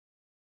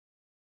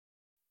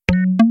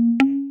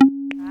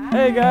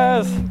Hey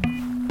guys.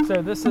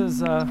 So this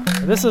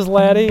is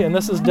Laddie and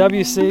this is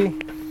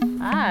WC.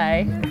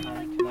 Hi.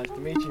 Nice to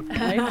meet you.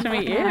 Nice to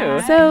meet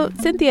you. So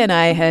Cynthia and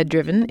I had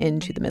driven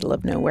into the middle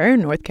of nowhere,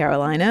 North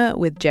Carolina,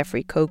 with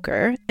Jeffrey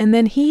Coker, and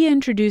then he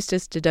introduced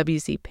us to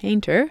WC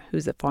Painter,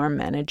 who's a farm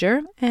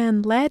manager,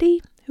 and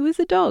Laddie, who is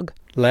a dog.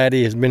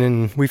 Laddie has been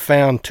in. We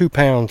found 2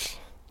 pounds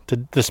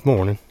this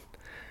morning,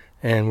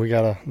 and we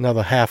got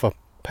another half a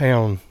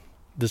pound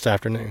this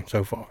afternoon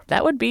so far.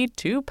 That would be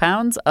 2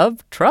 pounds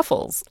of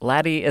truffles.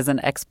 Laddie is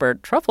an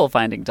expert truffle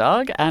finding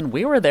dog, and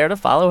we were there to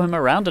follow him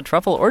around a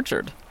truffle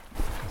orchard.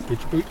 Get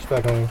your boots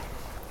back on.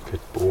 Good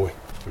boy.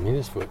 Give me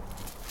his foot.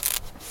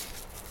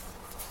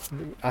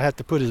 I have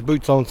to put his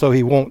boots on so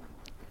he won't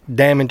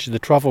damage the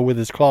truffle with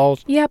his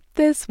claws. Yep,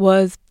 this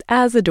was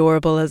as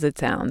adorable as it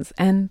sounds,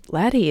 and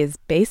Laddie is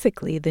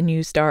basically the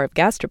new star of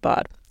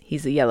Gastropod.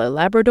 He's a yellow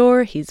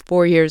Labrador, he's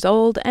 4 years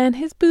old, and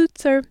his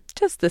boots are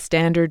just the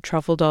standard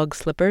truffle dog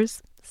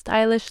slippers.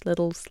 Stylish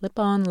little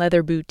slip-on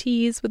leather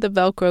booties with a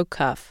Velcro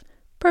cuff.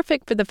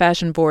 Perfect for the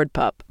fashion-forward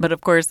pup. But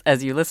of course,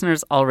 as you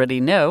listeners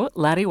already know,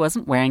 Laddie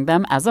wasn't wearing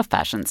them as a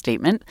fashion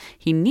statement.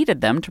 He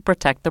needed them to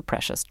protect the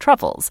precious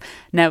truffles.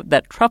 Now,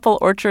 that truffle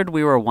orchard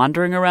we were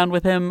wandering around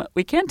with him,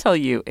 we can't tell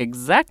you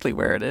exactly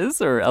where it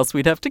is, or else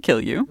we'd have to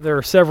kill you. There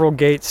are several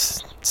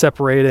gates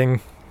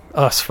separating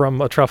us from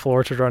a truffle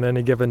orchard on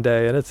any given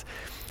day, and it's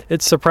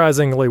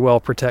surprisingly well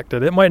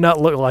protected. It might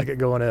not look like it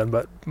going in,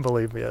 but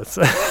believe me, it's...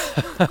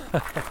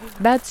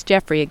 That's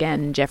Jeffrey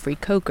again, Jeffrey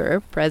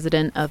Coker,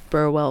 president of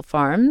Burwell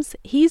Farms.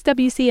 He's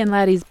WC and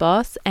Laddie's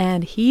boss,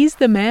 and he's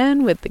the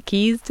man with the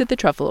keys to the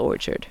truffle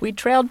orchard. We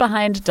trailed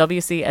behind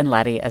WC and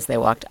Laddie as they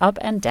walked up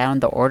and down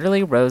the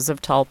orderly rows of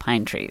tall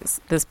pine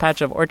trees. This patch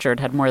of orchard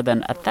had more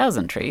than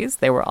 1,000 trees.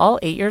 They were all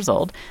 8 years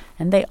old,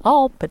 and they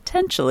all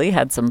potentially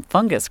had some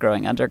fungus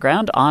growing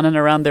underground on and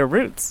around their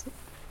roots.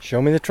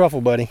 Show me the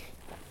truffle, buddy.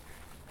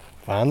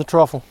 Find the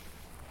truffle.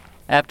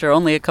 After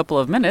only a couple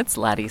of minutes,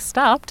 Laddie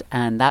stopped,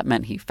 and that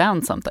meant he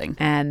found something.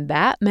 And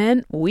that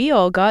meant we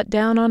all got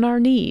down on our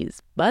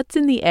knees, butts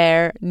in the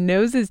air,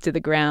 noses to the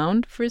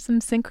ground, for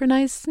some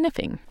synchronized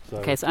sniffing.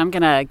 Okay, so I'm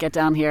going to get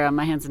down here on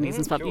my hands and knees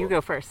and stuff. Sure. You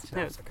go first.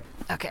 No,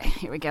 Okay,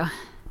 here we go.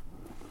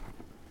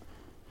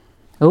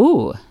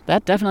 Ooh,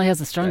 that definitely has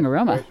a strong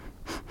aroma.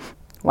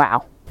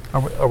 Wow.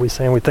 Are we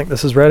saying we think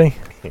this is ready?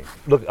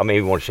 Look, I mean,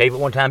 you want to shave it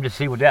one time just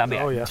to see what that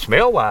means? Oh, yeah.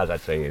 Smell-wise, I'd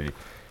say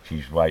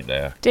she's right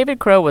there. David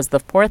Crow was the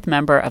 4th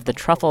member of the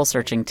truffle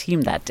searching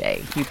team that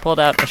day. He pulled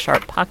out a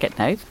sharp pocket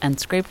knife and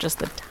scraped just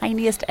the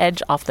tiniest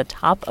edge off the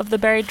top of the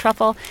buried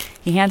truffle.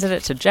 He handed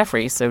it to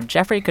Jeffrey so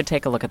Jeffrey could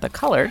take a look at the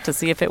color to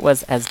see if it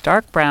was as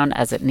dark brown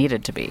as it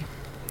needed to be.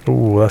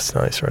 Ooh, that's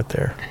nice right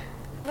there.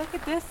 Look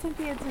at this,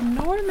 Cynthia. It's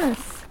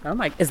enormous. Oh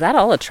my, is that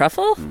all a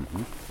truffle?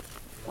 Mm-hmm.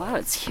 Wow,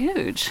 it's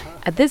huge.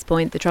 At this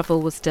point, the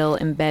truffle was still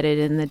embedded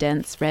in the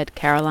dense red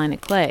Carolina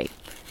clay.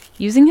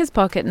 Using his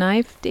pocket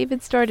knife,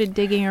 David started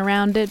digging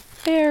around it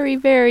very,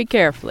 very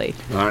carefully.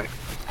 All right.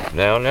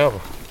 Now.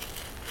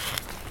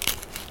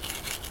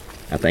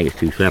 I think it's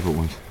 2 separate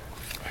ones.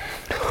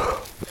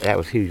 That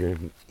was huge.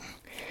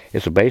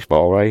 It's a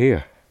baseball right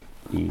here.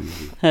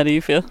 Easy. How do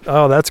you feel?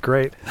 Oh, that's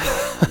great.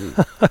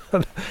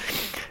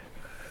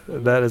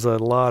 That is a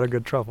lot of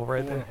good truffle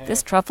right there.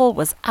 This truffle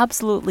was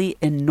absolutely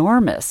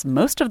enormous.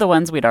 Most of the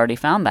ones we'd already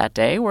found that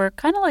day were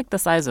kind of like the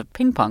size of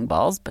ping pong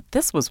balls, but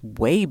this was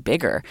way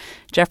bigger.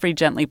 Jeffrey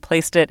gently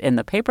placed it in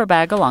the paper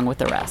bag along with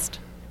the rest.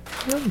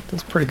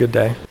 That's a pretty good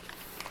day.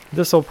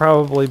 This will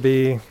probably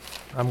be,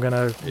 I'm going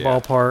to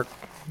ballpark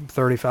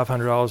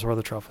 $3,500 worth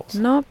of truffles.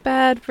 Not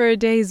bad for a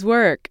day's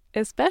work,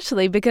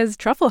 especially because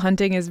truffle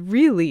hunting is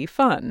really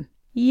fun.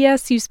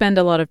 Yes, you spend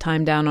a lot of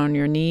time down on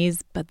your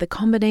knees, but the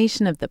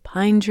combination of the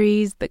pine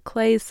trees, the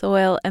clay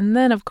soil, and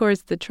then, of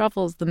course, the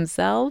truffles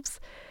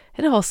themselves,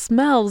 it all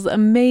smells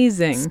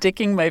amazing.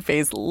 Sticking my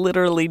face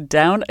literally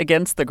down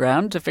against the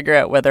ground to figure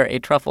out whether a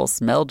truffle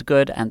smelled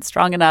good and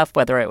strong enough,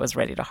 whether it was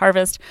ready to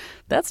harvest.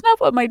 That's not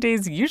what my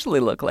days usually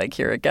look like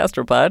here at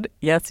Gastropod.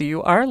 Yes,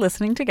 you are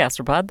listening to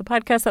Gastropod, the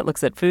podcast that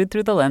looks at food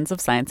through the lens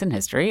of science and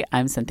history.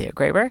 I'm Cynthia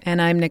Graber.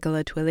 And I'm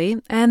Nicola Twilley.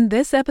 And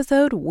this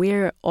episode,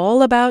 we're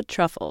all about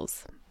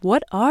truffles.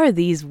 What are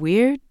these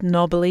weird,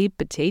 knobbly,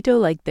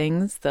 potato-like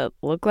things that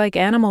look like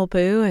animal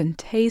poo and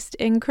taste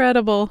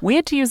incredible? We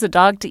had to use a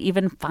dog to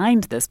even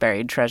find this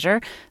buried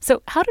treasure.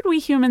 So how did we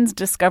humans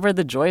discover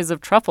the joys of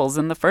truffles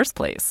in the first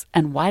place?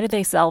 And why do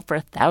they sell for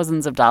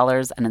thousands of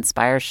dollars and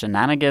inspire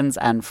shenanigans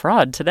and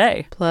fraud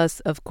today?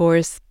 Plus, of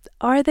course,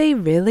 are they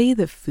really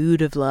the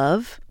food of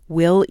love?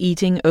 Will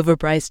eating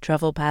overpriced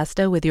truffle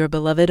pasta with your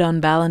beloved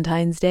on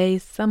Valentine's Day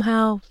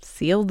somehow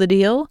seal the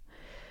deal?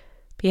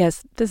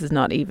 P.S. This is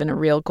not even a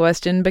real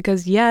question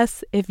because,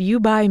 yes, if you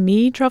buy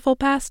me truffle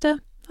pasta,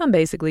 I'm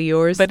basically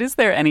yours. But is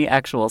there any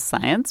actual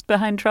science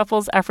behind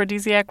truffle's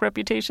aphrodisiac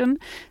reputation?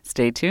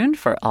 Stay tuned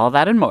for all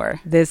that and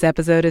more. This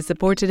episode is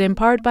supported in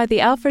part by the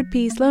Alfred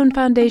P. Sloan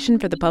Foundation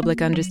for the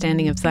Public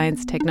Understanding of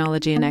Science,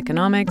 Technology, and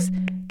Economics.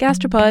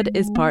 Gastropod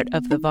is part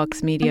of the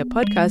Vox Media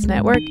Podcast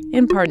Network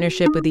in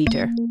partnership with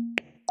Eater.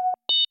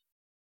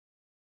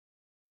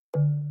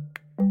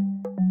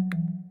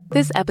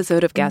 This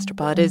episode of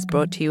Gastropod is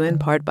brought to you in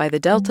part by the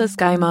Delta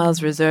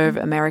SkyMiles Reserve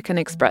American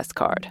Express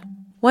card.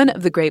 One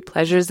of the great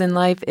pleasures in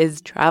life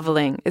is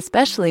traveling,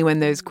 especially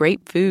when there's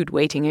great food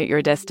waiting at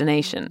your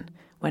destination.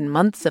 When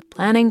months of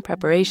planning,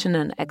 preparation,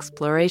 and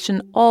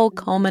exploration all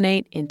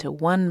culminate into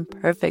one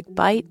perfect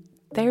bite,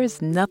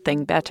 there's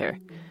nothing better.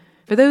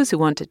 For those who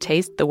want to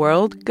taste the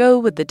world, go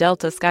with the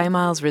Delta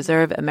SkyMiles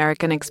Reserve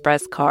American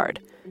Express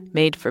card,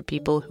 made for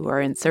people who are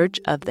in search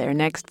of their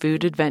next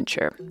food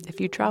adventure. If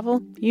you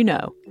travel, you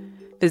know.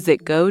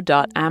 Visit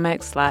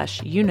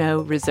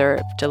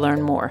go.amex/reserve to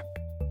learn more.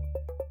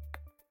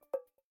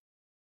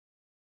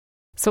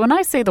 So when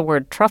I say the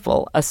word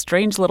truffle, a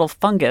strange little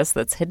fungus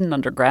that's hidden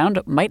underground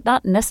might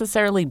not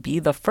necessarily be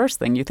the first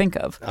thing you think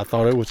of. I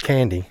thought it was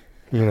candy.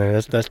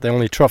 That's the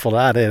only truffle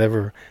that I'd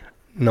ever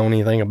known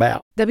anything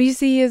about.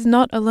 WC is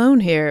not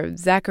alone here.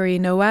 Zachary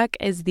Nowak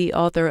is the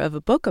author of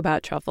a book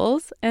about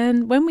truffles,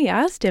 and when we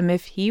asked him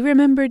if he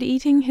remembered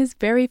eating his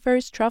very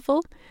first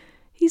truffle,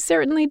 he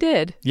certainly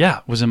did. Yeah,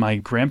 it was in my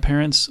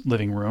grandparents'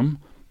 living room,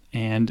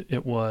 and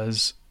it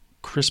was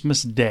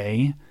Christmas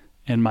Day,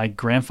 and my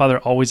grandfather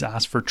always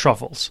asked for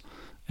truffles.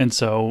 And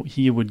so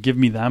he would give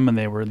me them, and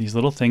they were these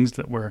little things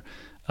that were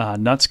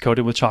nuts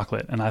coated with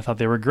chocolate, and I thought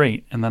they were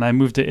great. And then I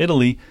moved to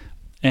Italy,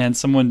 and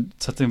someone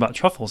said something about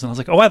truffles, and I was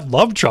like, oh, I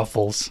love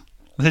truffles.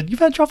 I said, you've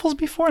had truffles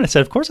before? And I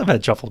said, of course I've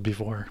had truffles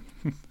before.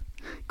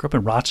 Grew up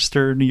in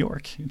Rochester, New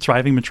York,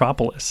 thriving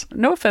metropolis.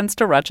 No offense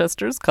to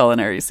Rochester's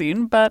culinary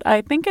scene, but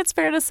I think it's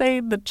fair to say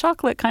the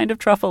chocolate kind of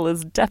truffle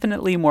is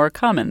definitely more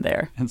common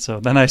there. And so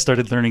then I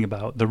started learning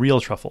about the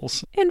real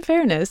truffles. In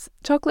fairness,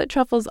 chocolate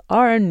truffles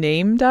are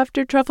named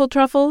after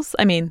truffles.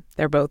 I mean,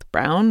 they're both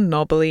brown,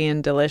 knobbly,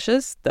 and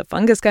delicious. The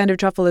fungus kind of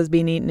truffle has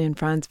been eaten in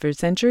France for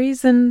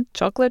centuries, and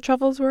chocolate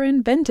truffles were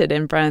invented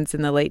in France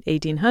in the late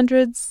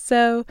 1800s,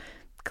 so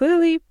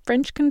clearly,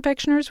 French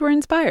confectioners were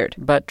inspired.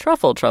 But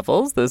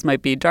truffles, those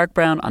might be dark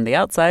brown on the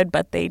outside,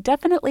 but they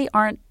definitely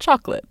aren't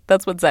chocolate.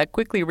 That's what Zach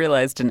quickly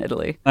realized in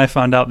Italy. I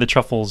found out the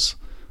truffles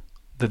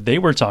that they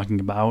were talking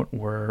about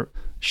were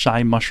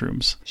shy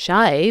mushrooms.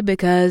 Shy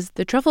because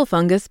the truffle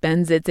fungus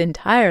spends its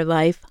entire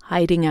life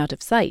hiding out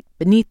of sight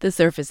beneath the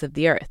surface of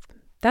the earth.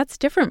 That's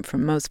different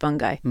from most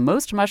fungi.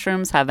 Most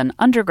mushrooms have an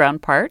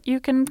underground part. You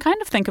can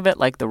kind of think of it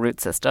like the root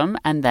system,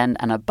 and then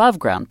an above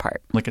ground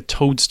part. Like a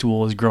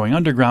toadstool is growing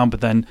underground, but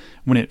then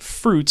when it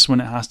fruits,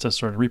 when it has to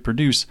sort of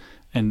reproduce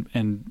and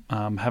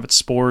have its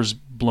spores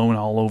blown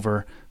all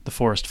over the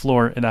forest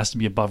floor, it has to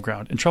be above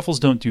ground. And truffles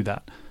don't do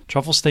that.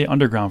 Truffles stay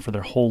underground for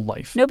their whole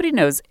life. Nobody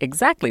knows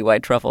exactly why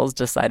truffles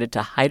decided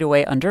to hide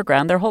away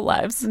underground their whole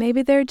lives.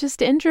 Maybe they're just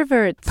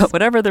introverts. But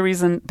whatever the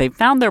reason, they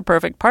found their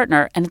perfect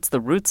partner, and it's the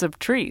roots of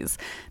trees.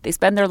 They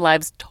spend their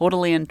lives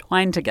totally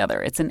entwined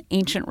together. It's an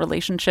ancient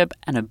relationship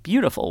and a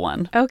beautiful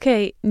one.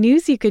 Okay,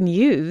 news you can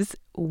use.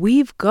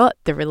 We've got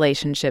the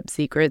relationship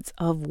secrets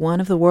of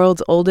one of the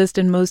world's oldest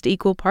and most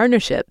equal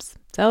partnerships.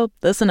 So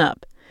listen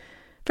up.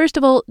 First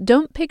of all,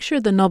 don't picture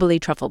the knobbly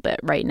truffle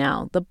bit right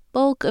now. The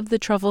bulk of the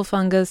truffle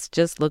fungus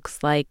just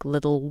looks like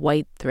little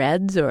white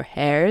threads or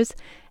hairs,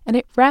 and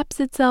it wraps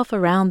itself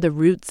around the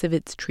roots of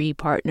its tree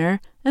partner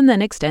and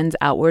then extends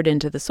outward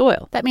into the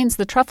soil. That means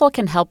the truffle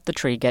can help the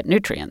tree get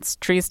nutrients.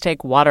 Trees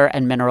take water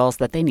and minerals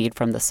that they need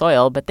from the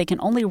soil, but they can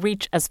only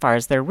reach as far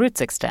as their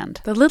roots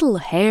extend. The little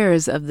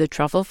hairs of the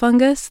truffle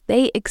fungus,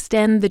 they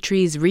extend the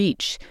tree's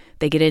reach.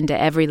 They get into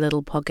every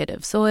little pocket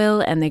of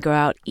soil, and they grow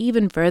out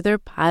even further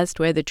past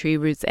where the tree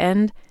roots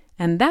end,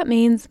 and that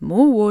means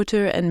more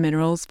water and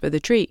minerals for the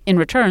tree. In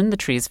return, the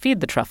trees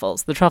feed the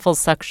truffles. The truffles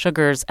suck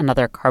sugars and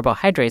other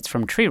carbohydrates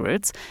from tree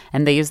roots,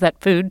 and they use that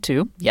food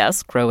to,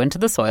 yes, grow into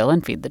the soil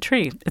and feed the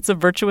tree. It's a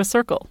virtuous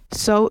circle.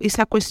 So it's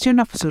a question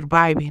of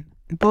surviving.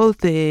 Both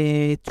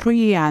the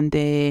tree and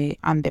the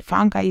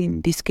fungi,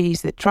 in this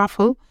case the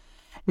truffle,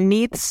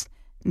 needs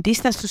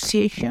this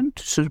association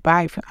to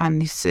survive,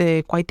 and it's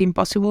quite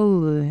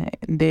impossible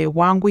the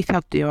one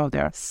without the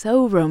other.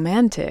 So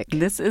romantic.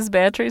 This is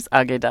Beatriz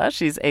Agueda.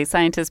 She's a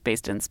scientist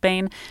based in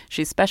Spain.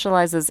 She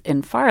specializes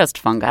in forest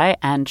fungi,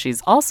 and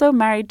she's also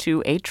married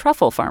to a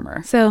truffle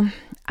farmer. So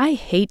I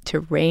hate to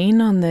rain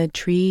on the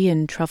tree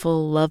and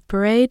truffle love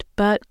parade,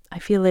 but I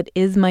feel it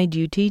is my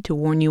duty to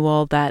warn you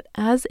all that,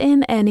 as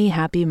in any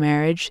happy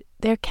marriage,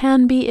 there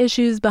can be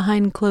issues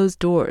behind closed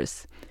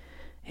doors.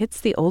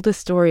 It's the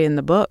oldest story in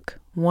the book.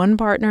 One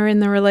partner in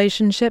the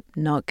relationship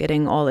not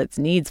getting all its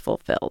needs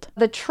fulfilled.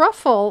 The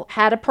truffle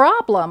had a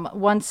problem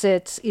once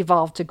it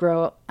evolved to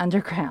grow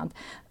underground,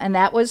 and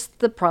that was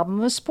the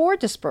problem of spore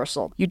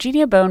dispersal.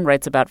 Eugenia Bone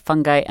writes about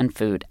fungi and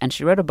food, and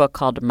she wrote a book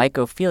called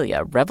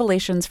Mycophilia,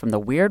 Revelations from the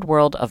Weird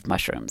World of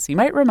Mushrooms. You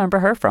might remember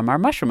her from our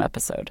mushroom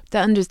episode. To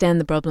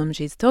understand the problem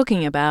she's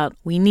talking about,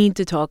 we need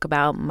to talk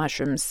about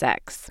mushroom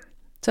sex.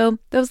 So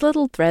those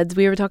little threads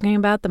we were talking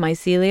about, the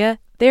mycelia,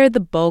 they're the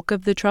bulk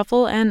of the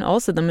truffle and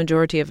also the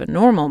majority of a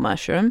normal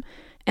mushroom,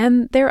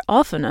 and they're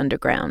often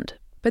underground.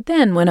 But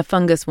then when a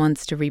fungus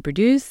wants to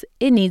reproduce,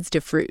 it needs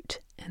to fruit.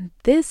 And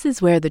this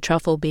is where the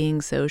truffle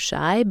being so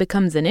shy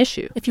becomes an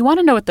issue. If you want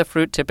to know what the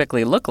fruit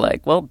typically look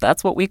like, well,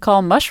 that's what we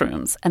call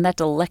mushrooms. And that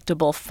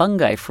delectable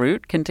fungi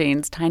fruit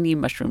contains tiny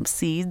mushroom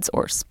seeds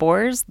or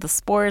spores. The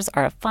spores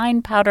are a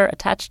fine powder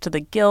attached to the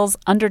gills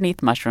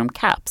underneath mushroom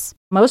caps.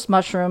 Most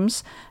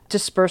mushrooms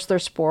disperse their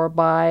spore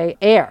by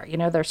air.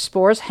 Their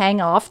spores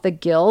hang off the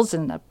gills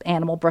and the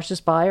animal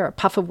brushes by or a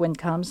puff of wind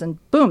comes and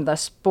boom, the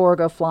spore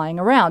go flying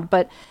around.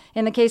 But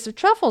in the case of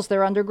truffles,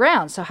 they're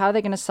underground. So how are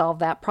they going to solve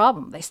that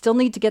problem? They still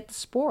need to get the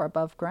spore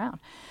above ground.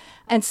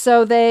 And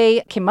so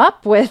they came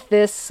up with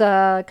this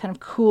kind of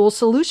cool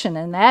solution,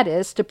 and that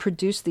is to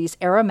produce these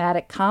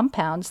aromatic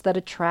compounds that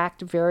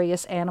attract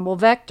various animal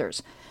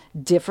vectors.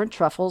 Different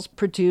truffles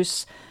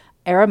produce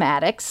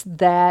aromatics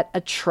that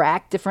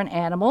attract different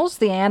animals.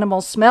 The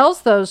animal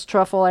smells those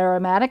truffle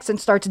aromatics and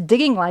starts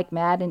digging like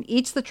mad and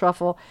eats the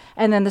truffle,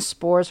 and then the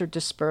spores are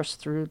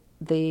dispersed through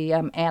the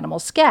animal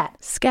scat.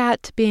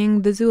 Scat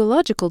being the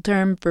zoological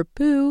term for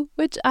poo,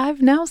 which I've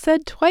now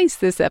said twice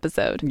this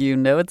episode. You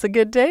know it's a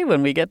good day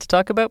when we get to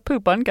talk about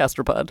poop on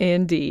Gastropod.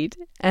 Indeed.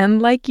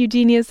 And like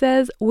Eugenia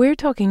says, we're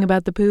talking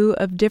about the poo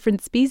of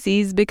different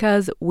species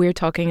because we're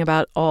talking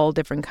about all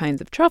different kinds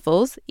of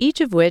truffles,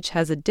 each of which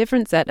has a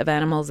different set of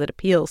animals it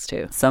appeals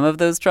to. Some of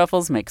those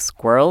truffles make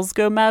squirrels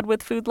go mad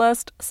with food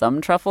lust,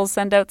 some truffles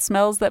send out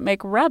smells that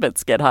make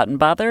rabbits get hot and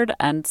bothered,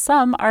 and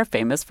some are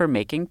famous for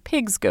making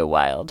pigs go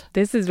wild.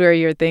 This is where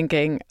you're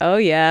thinking, oh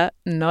yeah,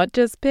 not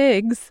just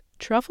pigs.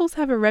 Truffles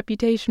have a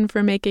reputation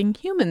for making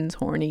humans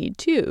horny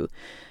too,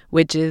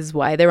 which is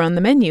why they're on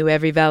the menu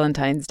every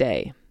Valentine's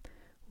Day.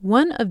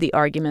 One of the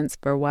arguments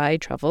for why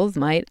truffles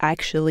might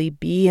actually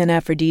be an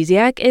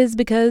aphrodisiac is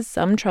because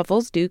some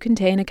truffles do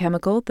contain a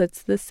chemical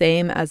that's the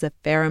same as a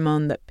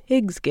pheromone that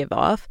pigs give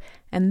off,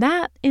 and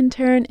that, in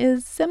turn,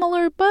 is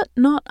similar but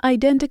not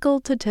identical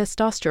to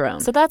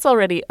testosterone. So that's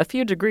already a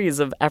few degrees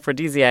of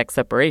aphrodisiac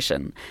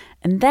separation.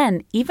 And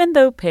then, even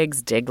though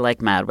pigs dig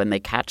like mad when they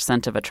catch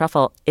scent of a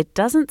truffle, it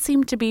doesn't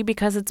seem to be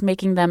because it's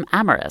making them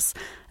amorous.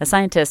 A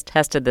scientist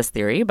tested this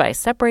theory by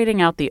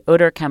separating out the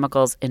odor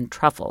chemicals in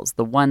truffles,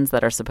 the ones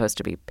that are supposed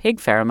to be pig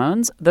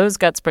pheromones. Those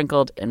got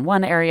sprinkled in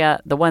one area.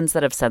 The ones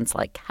that have scents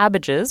like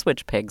cabbages,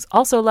 which pigs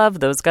also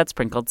love, those got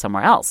sprinkled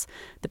somewhere else.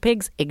 The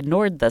pigs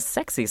ignored the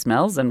sexy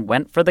smells and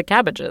went for the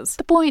cabbages.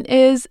 The point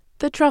is,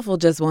 the truffle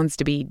just wants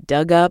to be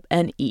dug up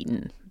and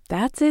eaten.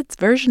 That's its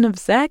version of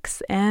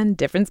sex, and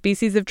different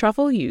species of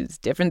truffle use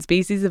different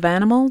species of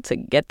animal to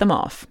get them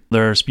off.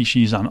 There are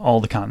species on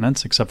all the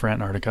continents, except for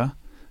Antarctica,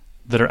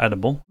 that are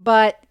edible.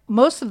 But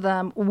most of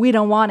them we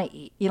don't want to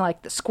eat.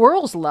 Like the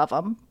squirrels love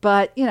them,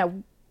 but,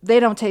 they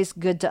don't taste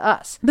good to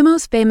us. The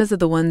most famous of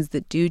the ones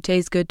that do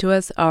taste good to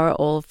us are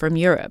all from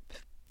Europe.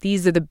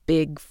 These are the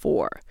big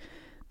four.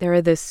 There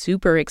are the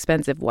super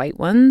expensive white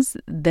ones,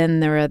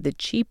 then there are the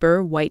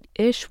cheaper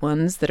white-ish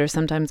ones that are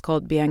sometimes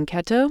called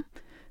bianchetto.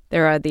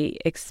 There are the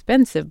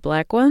expensive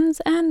black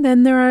ones, and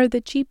then there are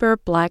the cheaper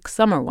black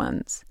summer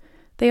ones.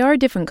 They are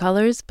different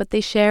colors, but they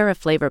share a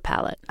flavor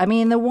palette.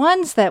 The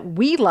ones that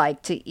we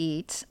like to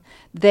eat,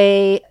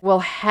 they will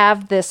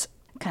have this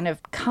kind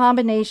of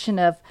combination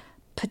of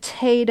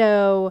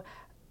potato,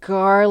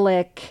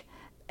 garlic,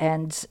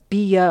 and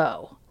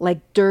BO, like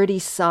dirty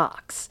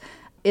socks.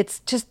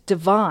 It's just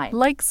divine.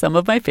 Like some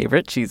of my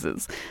favorite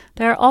cheeses.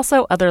 There are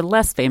also other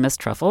less famous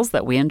truffles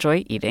that we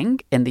enjoy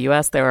eating. In the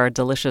U.S., there are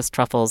delicious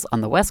truffles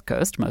on the West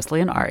Coast, mostly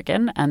in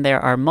Oregon, and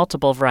there are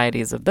multiple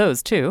varieties of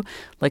those, too.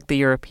 Like the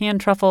European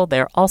truffle,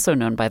 they're also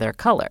known by their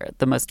color.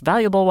 The most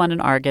valuable one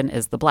in Oregon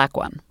is the black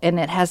one. And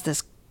it has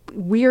this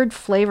weird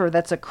flavor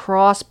that's a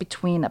cross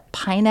between a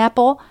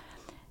pineapple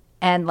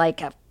and like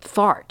a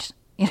fart.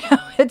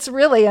 It's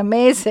really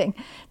amazing.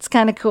 It's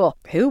kind of cool.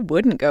 Who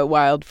wouldn't go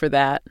wild for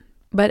that?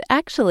 But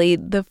actually,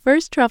 the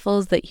first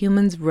truffles that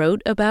humans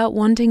wrote about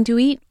wanting to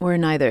eat were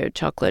neither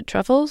chocolate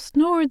truffles,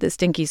 nor the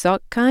stinky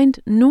sock kind,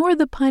 nor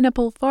the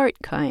pineapple fart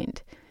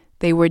kind.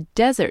 They were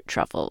desert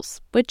truffles,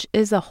 which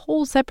is a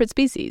whole separate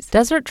species.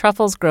 Desert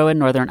truffles grow in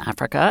northern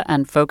Africa,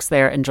 and folks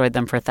there enjoyed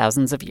them for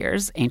thousands of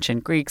years.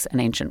 Ancient Greeks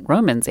and ancient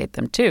Romans ate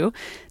them too.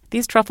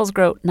 These truffles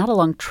grow not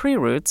along tree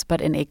roots,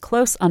 but in a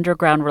close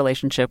underground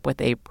relationship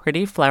with a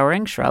pretty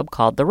flowering shrub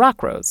called the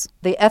rock rose.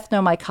 The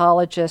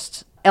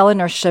ethnomycologist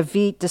Eleanor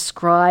Shavit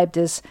described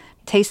as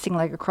tasting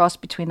like a cross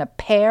between a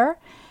pear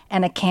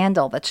and a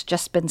candle that's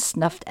just been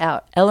snuffed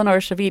out. Eleanor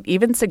Shavit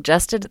even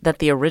suggested that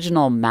the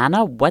original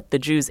manna, what the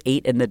Jews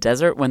ate in the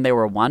desert when they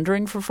were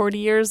wandering for 40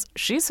 years,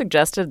 she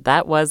suggested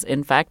that was,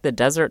 in fact, the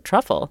desert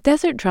truffle.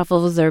 Desert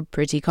truffles are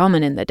pretty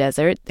common in the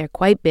desert. They're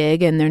quite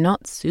big and they're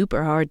not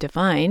super hard to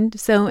find.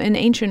 So in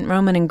ancient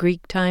Roman and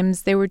Greek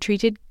times, they were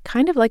treated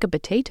kind of like a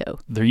potato.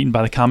 They're eaten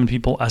by the common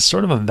people as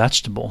sort of a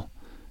vegetable.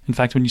 In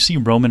fact, when you see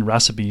Roman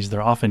recipes,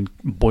 they're often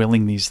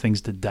boiling these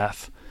things to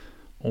death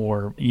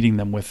or eating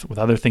them with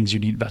other things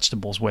you'd eat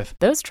vegetables with.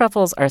 Those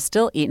truffles are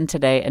still eaten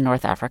today in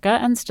North Africa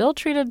and still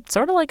treated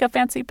sort of like a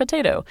fancy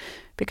potato.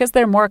 Because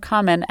they're more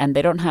common and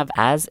they don't have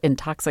as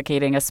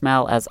intoxicating a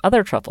smell as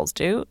other truffles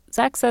do,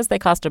 Zach says they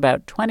cost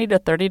about $20 to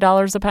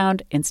 $30 a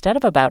pound instead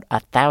of about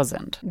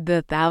 $1,000.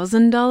 The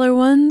 $1,000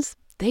 ones?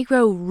 They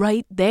grow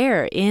right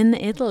there in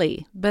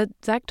Italy, but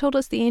Zach told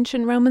us the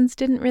ancient Romans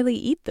didn't really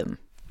eat them.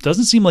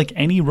 Doesn't seem like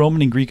any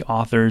Roman and Greek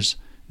authors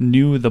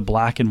knew the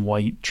black and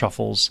white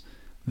truffles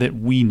that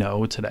we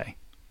know today.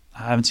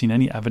 I haven't seen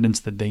any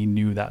evidence that they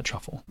knew that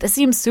truffle. This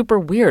seems super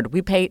weird.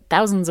 We pay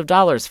thousands of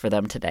dollars for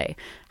them today.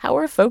 How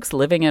are folks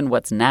living in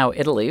what's now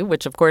Italy,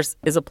 which of course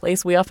is a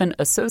place we often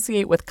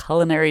associate with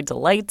culinary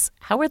delights,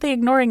 how are they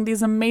ignoring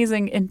these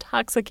amazing,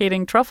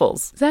 intoxicating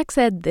truffles? Zach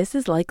said this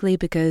is likely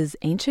because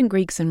ancient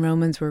Greeks and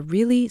Romans were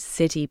really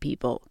city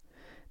people.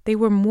 They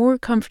were more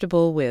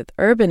comfortable with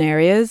urban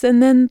areas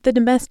and then the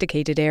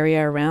domesticated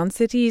area around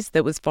cities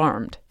that was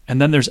farmed.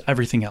 And then there's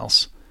everything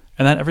else.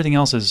 And that everything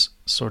else is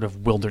sort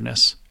of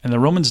wilderness. And the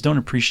Romans don't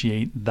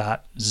appreciate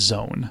that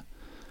zone.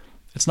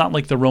 It's not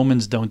like the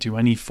Romans don't do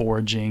any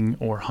foraging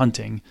or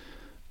hunting,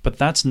 but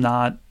that's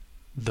not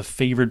the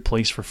favored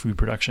place for food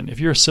production. If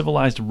you're a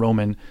civilized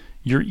Roman,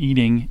 you're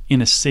eating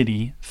in a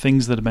city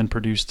things that have been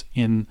produced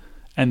in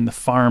and the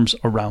farms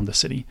around the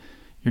city.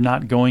 You're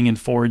not going and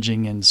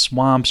foraging in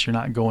swamps. You're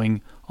not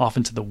going off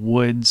into the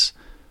woods.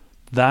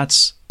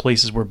 That's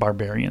places where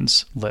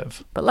barbarians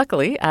live. But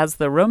luckily, as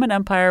the Roman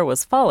Empire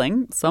was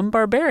falling, some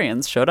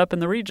barbarians showed up in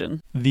the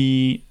region.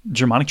 The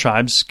Germanic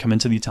tribes come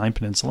into the Italian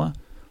peninsula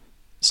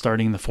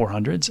starting in the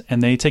 400s,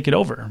 and they take it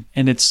over.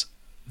 And it's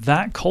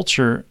that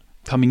culture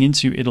coming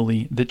into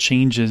Italy that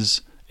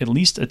changes at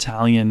least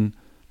Italian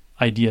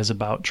ideas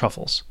about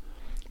truffles.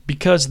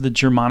 Because the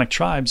Germanic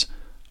tribes,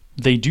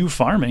 they do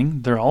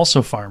farming. They're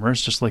also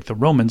farmers, just like the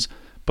Romans,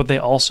 but they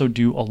also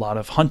do a lot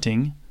of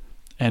hunting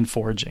and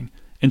foraging.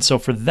 And so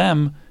for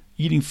them,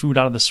 eating food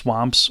out of the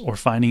swamps or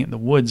finding it in the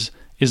woods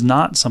is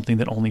not something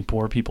that only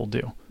poor people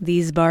do.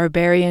 These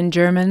barbarian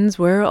Germans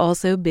were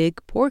also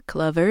big pork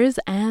lovers,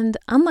 and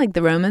unlike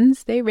the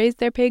Romans, they raised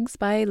their pigs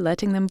by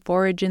letting them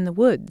forage in the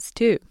woods,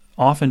 too.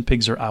 Often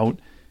pigs are out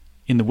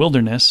in the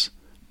wilderness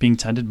being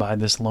tended by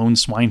this lone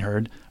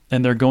swineherd,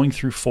 and they're going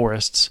through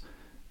forests,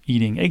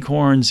 eating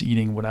acorns,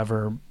 eating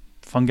whatever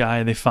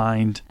fungi they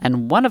find.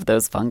 And one of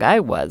those fungi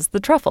was the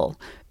truffle.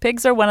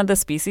 Pigs are one of the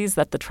species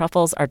that the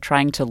truffles are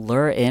trying to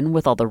lure in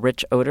with all the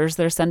rich odors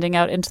they're sending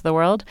out into the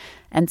world.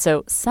 And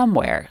so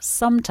somewhere,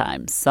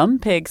 sometime, some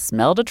pig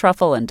smelled a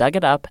truffle and dug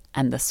it up,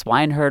 and the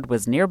swineherd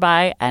was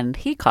nearby, and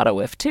he caught a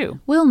whiff too.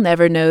 We'll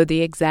never know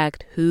the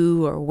exact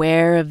who or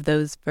where of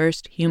those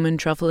first human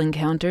truffle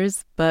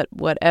encounters, but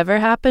whatever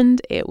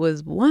happened, it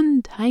was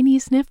one tiny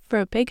sniff for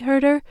a pig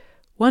herder,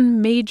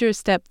 one major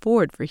step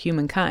forward for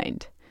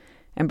humankind.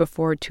 And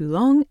before too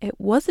long, it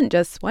wasn't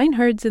just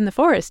swineherds in the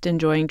forest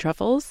enjoying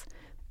truffles.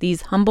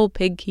 These humble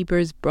pig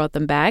keepers brought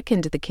them back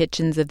into the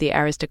kitchens of the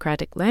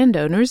aristocratic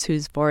landowners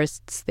whose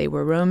forests they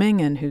were roaming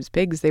and whose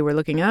pigs they were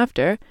looking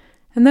after.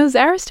 And those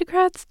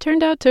aristocrats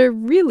turned out to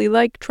really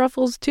like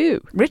truffles too.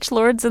 Rich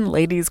lords and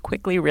ladies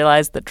quickly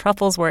realized that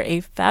truffles were a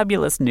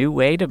fabulous new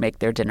way to make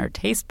their dinner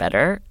taste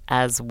better,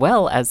 as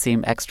well as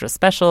seem extra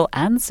special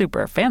and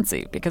super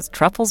fancy, because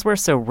truffles were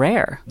so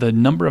rare. The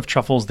number of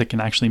truffles that can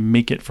actually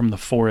make it from the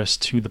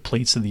forest to the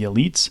plates of the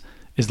elites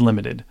is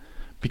limited,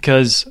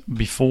 because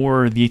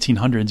before the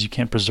 1800s, you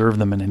can't preserve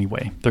them in any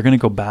way. They're going to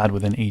go bad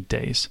within 8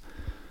 days.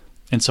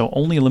 And so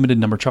only a limited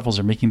number of truffles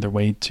are making their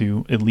way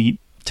to elite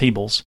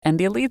tables. And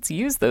the elites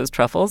use those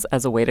truffles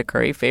as a way to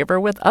curry favor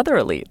with other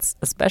elites,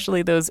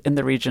 especially those in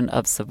the region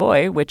of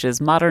Savoy, which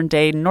is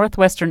modern-day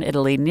northwestern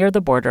Italy near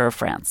the border of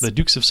France. The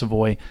Dukes of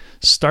Savoy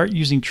start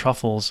using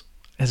truffles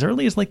as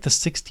early as like the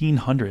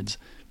 1600s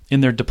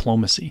in their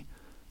diplomacy.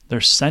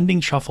 They're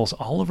sending truffles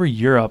all over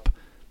Europe.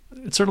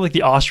 It's sort of like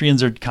the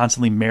Austrians are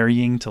constantly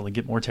marrying to like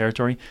get more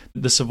territory.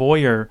 The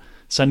Savoy are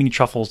sending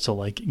truffles to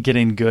like get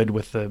in good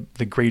with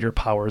the greater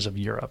powers of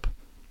Europe.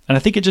 And I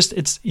think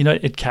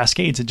it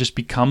cascades. It just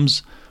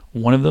becomes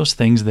one of those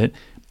things that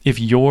if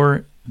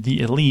you're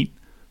the elite,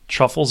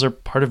 truffles are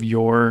part of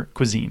your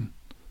cuisine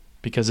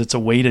because it's a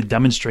way to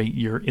demonstrate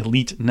your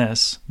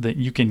eliteness that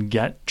you can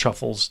get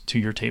truffles to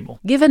your table.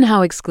 Given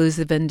how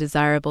exclusive and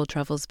desirable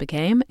truffles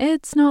became,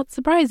 it's not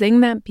surprising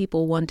that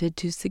people wanted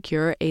to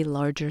secure a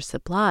larger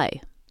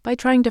supply by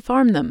trying to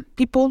farm them.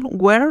 People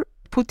were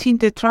putting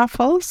the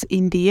truffles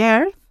in the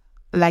earth,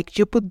 like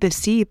you put the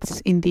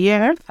seeds in the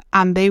earth,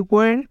 and they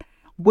were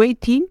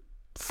waiting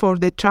for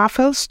the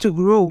truffles to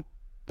grow,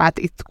 but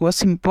it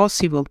was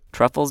impossible.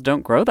 Truffles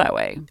don't grow that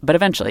way. But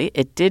eventually,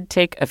 it did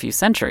take a few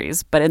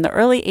centuries, but in the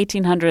early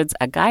 1800s,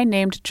 a guy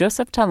named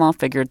Joseph Talon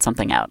figured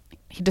something out.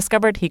 He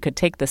discovered he could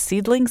take the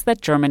seedlings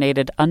that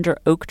germinated under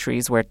oak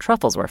trees where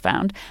truffles were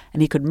found,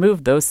 and he could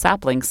move those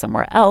saplings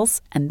somewhere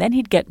else, and then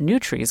he'd get new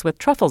trees with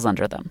truffles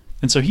under them.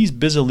 And so he's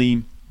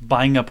busily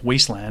buying up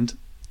wasteland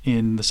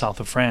in the south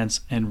of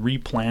France and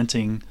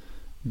replanting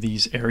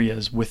these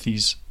areas with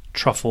these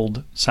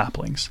truffled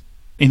saplings.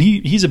 And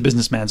he's a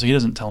businessman, so he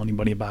doesn't tell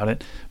anybody about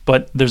it.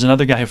 But there's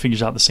another guy who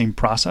figures out the same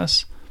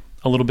process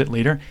a little bit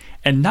later.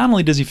 And not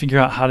only does he figure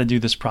out how to do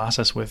this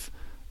process with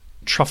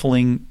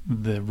truffling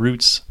the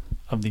roots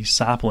of these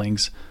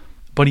saplings,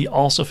 but he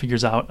also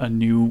figures out a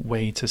new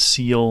way to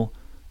seal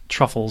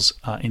truffles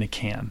in a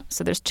can.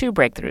 So there's two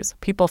breakthroughs.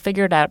 People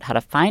figured out how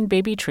to find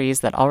baby trees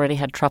that already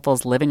had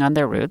truffles living on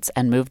their roots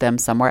and move them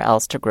somewhere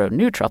else to grow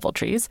new truffle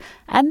trees.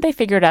 And they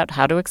figured out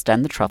how to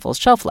extend the truffle's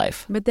shelf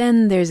life. But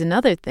then there's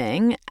another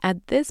thing.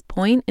 At this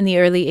point in the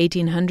early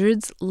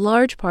 1800s,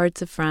 large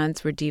parts of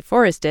France were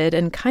deforested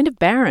and kind of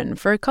barren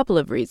for a couple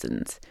of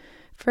reasons.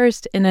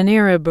 First, in an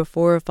era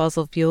before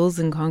fossil fuels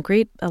and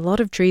concrete, a lot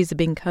of trees had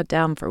been cut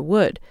down for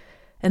wood.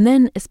 And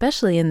then,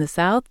 especially in the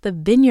south, the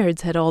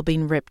vineyards had all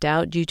been ripped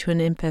out due to an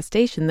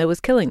infestation that was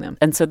killing them.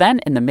 And so then,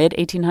 in the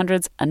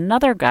mid-1800s,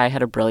 another guy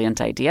had a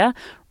brilliant idea: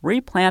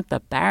 replant the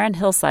barren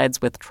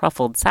hillsides with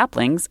truffled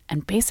saplings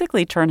and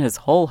basically turn his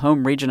whole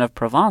home region of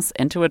Provence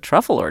into a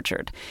truffle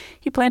orchard.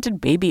 He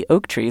planted baby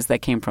oak trees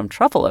that came from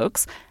truffle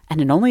oaks, and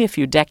in only a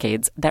few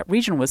decades, that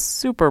region was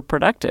super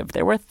productive.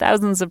 There were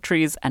thousands of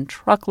trees and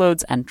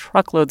truckloads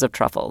of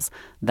truffles.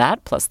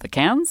 That, plus the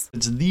cans.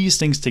 It's these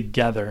things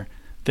together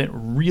that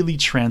really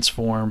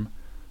transform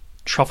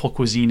truffle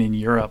cuisine in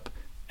Europe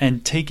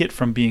and take it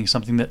from being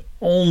something that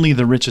only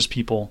the richest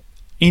people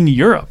in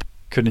Europe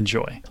could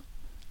enjoy.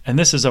 And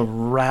this is a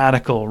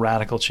radical,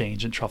 radical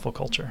change in truffle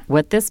culture.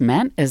 What this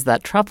meant is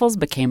that truffles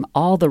became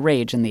all the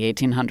rage in the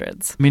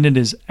 1800s. I mean, it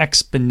is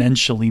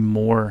exponentially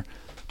more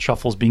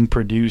truffles being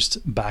produced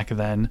back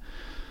then.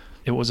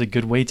 It was a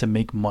good way to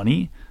make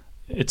money.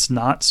 It's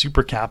not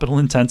super capital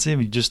intensive.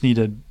 You just need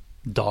a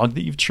dog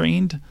that you've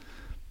trained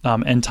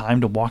and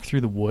time to walk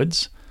through the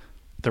woods.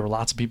 There were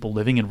lots of people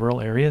living in rural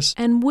areas.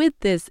 And with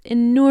this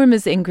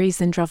enormous increase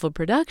in truffle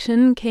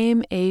production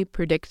came a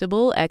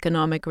predictable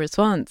economic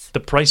response. The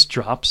price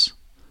drops.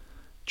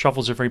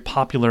 Truffles are very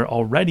popular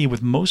already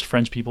with most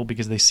French people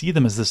because they see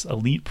them as this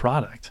elite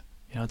product.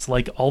 You know, it's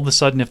like all of a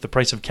sudden if the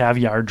price of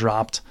caviar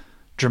dropped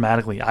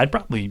dramatically, I'd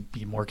probably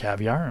eat more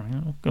caviar. You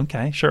know,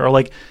 okay, sure. Or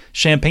like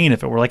champagne,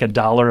 if it were like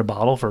 $1 a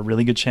bottle for a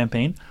really good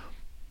champagne,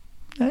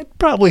 I'd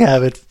probably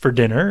have it for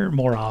dinner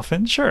more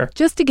often, sure.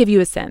 Just to give you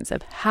a sense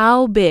of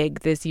how big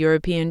this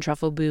European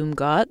truffle boom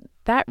got,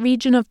 that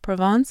region of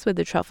Provence with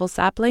the truffle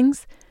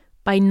saplings,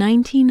 by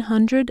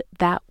 1900,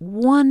 that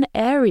one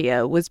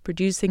area was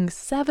producing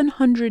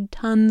 700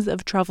 tons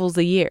of truffles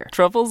a year.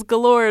 Truffles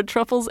galore,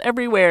 truffles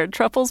everywhere,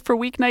 truffles for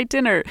weeknight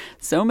dinner.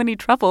 So many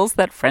truffles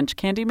that French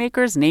candy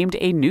makers named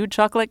a new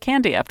chocolate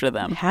candy after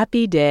them.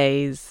 Happy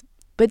days.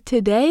 But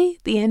today,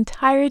 the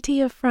entirety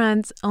of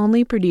France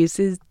only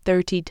produces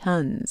 30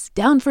 tons,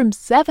 down from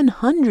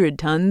 700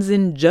 tons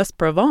in just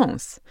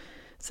Provence.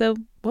 So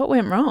what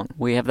went wrong?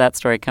 We have that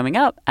story coming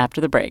up after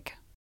the break.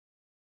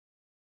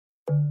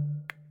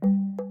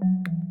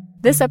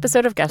 This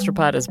episode of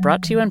Gastropod is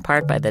brought to you in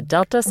part by the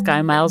Delta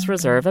Sky Miles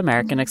Reserve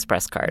American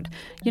Express card.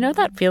 You know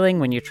that feeling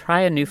when you try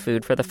a new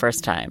food for the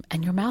first time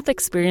and your mouth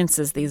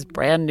experiences these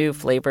brand new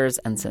flavors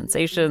and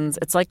sensations?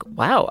 It's like,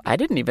 wow, I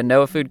didn't even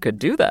know a food could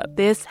do that.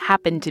 This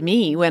happened to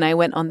me when I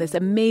went on this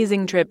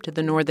amazing trip to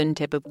the northern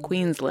tip of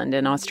Queensland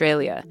in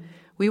Australia.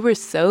 We were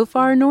so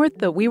far north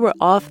that we were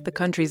off the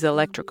country's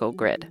electrical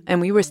grid,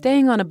 and we were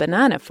staying on a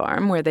banana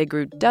farm where they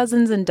grew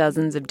dozens and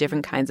dozens of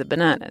different kinds of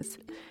bananas.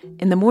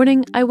 In the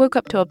morning, I woke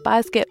up to a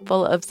basket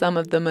full of some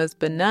of the most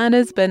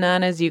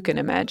bananas you can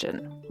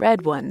imagine.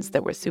 Red ones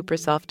that were super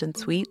soft and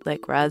sweet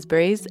like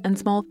raspberries, and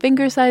small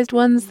finger-sized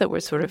ones that were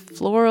sort of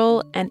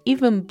floral, and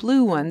even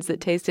blue ones that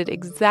tasted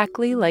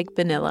exactly like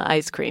vanilla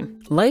ice cream.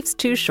 Life's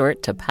too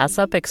short to pass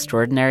up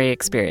extraordinary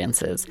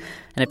experiences.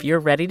 And if you're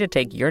ready to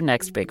take your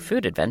next big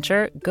food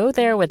adventure, go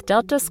there with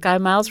Delta Sky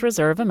Miles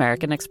Reserve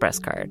American Express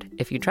card.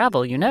 If you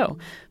travel, you know.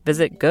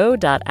 Visit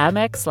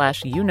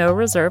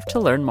go.amex/reserve to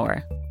learn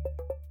more.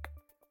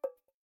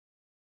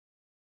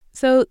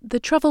 So the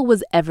truffle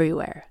was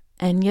everywhere,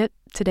 and yet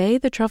today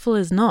the truffle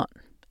is not.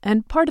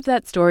 And part of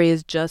that story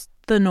is just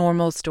the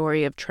normal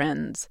story of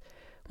trends.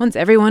 Once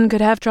everyone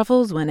could have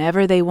truffles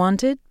whenever they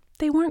wanted,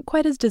 they weren't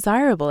quite as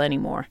desirable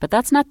anymore. But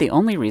that's not the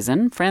only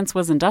reason. France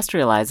was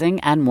industrializing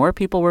and more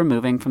people were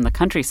moving from the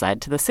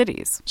countryside to the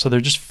cities. So there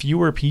are just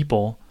fewer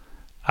people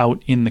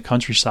out in the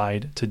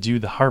countryside to do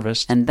the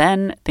harvest. And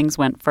then things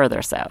went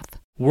further south.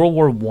 World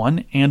War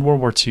I and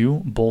World War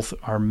II both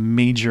are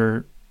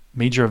major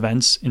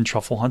events in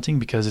truffle hunting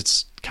because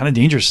it's kind of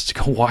dangerous to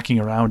go walking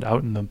around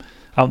out in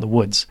the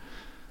woods.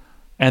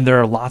 And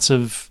there are lots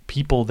of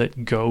people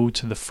that go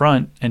to the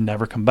front and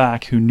never come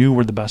back who knew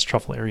where the best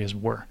truffle areas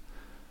were.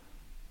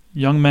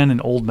 Young men and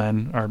old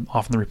men are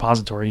often the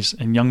repositories,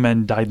 and young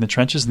men died in the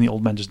trenches and the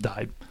old men just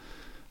died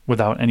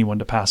without anyone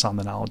to pass on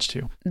the knowledge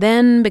to.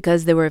 Then,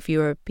 because there were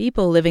fewer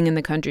people living in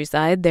the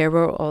countryside, there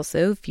were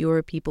also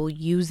fewer people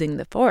using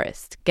the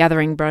forest,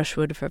 gathering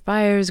brushwood for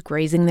fires,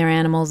 grazing their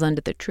animals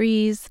under the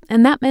trees,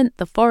 and that meant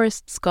the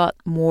forests got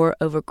more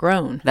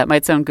overgrown. That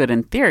might sound good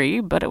in theory,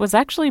 but it was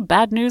actually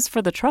bad news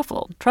for the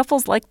truffle.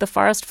 Truffles like the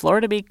forest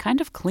floor to be kind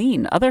of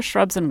clean. Other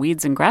shrubs and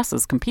weeds and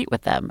grasses compete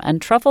with them,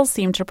 and truffles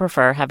seem to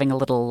prefer having a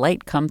little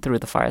light come through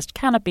the forest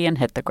canopy and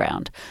hit the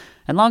ground.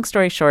 And long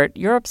story short,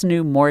 Europe's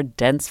new, more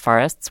dense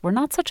forests were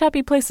not such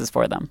happy places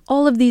for them.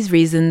 All of these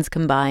reasons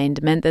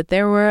combined meant that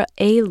there were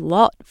a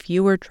lot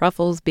fewer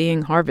truffles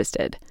being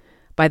harvested.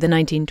 By the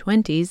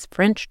 1920s,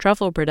 French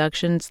truffle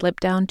production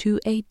slipped down to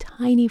a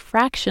tiny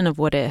fraction of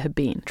what it had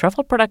been.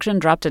 Truffle production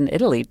dropped in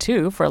Italy,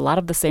 too, for a lot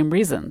of the same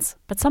reasons.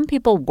 But some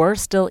people were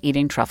still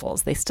eating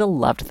truffles. They still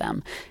loved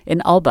them.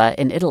 In Alba,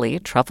 in Italy,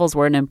 truffles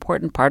were an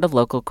important part of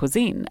local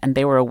cuisine, and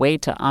they were a way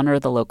to honor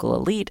the local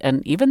elite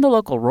and even the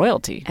local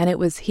royalty. And it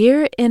was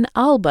here in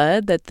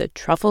Alba that the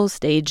truffle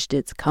staged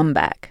its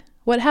comeback.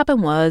 What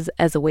happened was,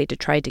 as a way to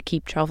try to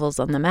keep truffles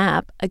on the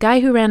map, a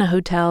guy who ran a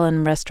hotel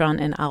and restaurant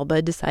in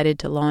Alba decided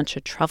to launch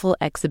a truffle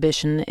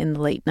exhibition in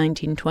the late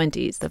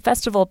 1920s. The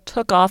festival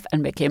took off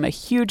and became a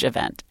huge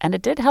event, and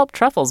it did help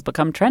truffles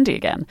become trendy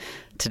again.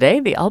 Today,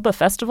 the Alba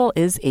Festival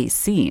is a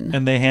scene.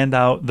 And they hand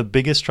out the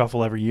biggest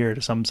truffle every year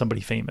to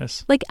somebody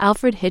famous. Like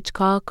Alfred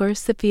Hitchcock or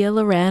Sophia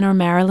Loren or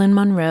Marilyn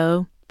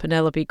Monroe.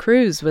 Penelope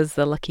Cruz was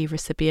the lucky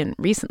recipient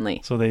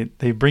recently. So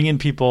they bring in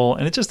people,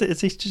 and it's just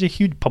a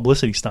huge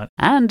publicity stunt.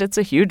 And it's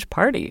a huge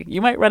party.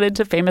 You might run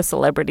into famous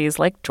celebrities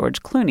like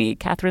George Clooney,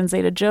 Catherine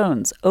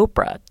Zeta-Jones,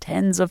 Oprah.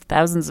 Tens of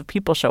thousands of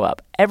people show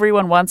up.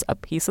 Everyone wants a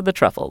piece of the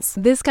truffles.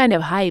 This kind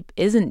of hype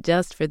isn't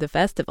just for the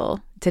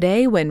festival.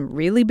 Today, when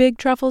really big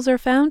truffles are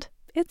found,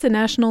 it's a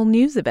national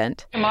news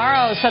event.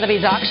 Tomorrow,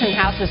 Sotheby's auction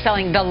house is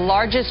selling the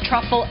largest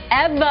truffle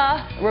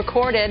ever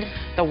recorded.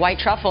 The white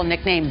truffle,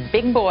 nicknamed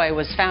Big Boy,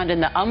 was found in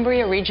the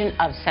Umbria region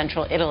of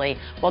central Italy.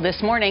 Well,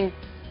 this morning,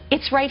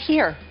 it's right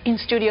here in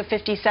Studio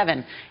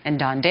 57. And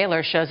Don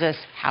Daler shows us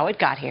how it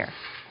got here.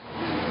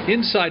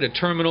 Inside a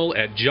terminal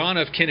at John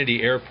F.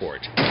 Kennedy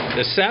Airport,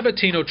 the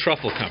Sabatino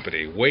Truffle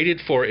Company waited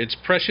for its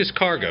precious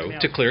cargo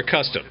to clear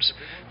customs.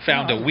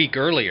 Found a week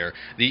earlier,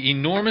 the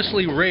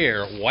enormously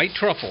rare white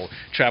truffle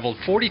traveled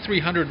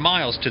 4,300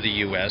 miles to the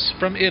U.S.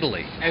 from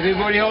Italy.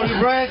 Everybody hold your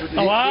breath.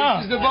 Oh, wow.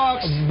 This is the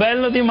box.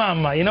 Bello di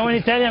mamma. You know in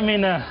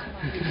Italian,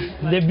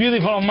 the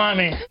beautiful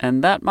mommy.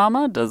 And that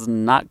mama does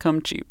not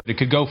come cheap. It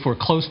could go for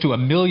close to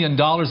 $1 million,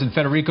 and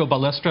Federico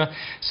Balestra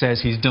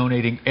says he's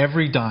donating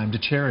every dime to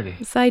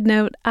charity. Side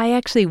note, I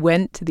actually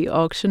went to the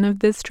auction of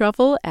this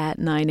truffle at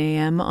 9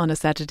 a.m. on a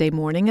Saturday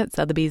morning at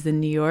Sotheby's in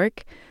New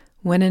York.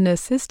 When an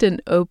assistant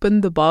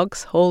opened the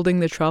box holding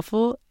the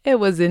truffle,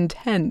 it was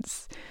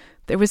intense.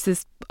 There was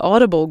this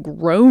audible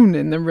groan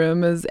in the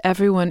room as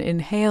everyone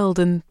inhaled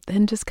and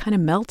then just kind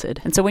of melted.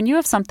 And so when you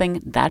have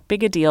something that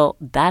big a deal,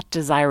 that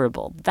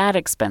desirable, that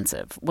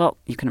expensive, well,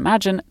 you can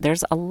imagine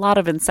there's a lot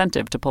of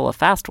incentive to pull a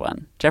fast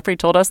one. Jeffrey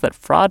told us that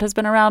fraud has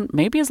been around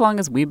maybe as long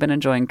as we've been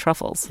enjoying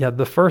truffles. Yeah,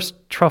 the first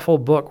truffle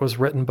book was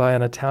written by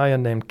an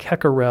Italian named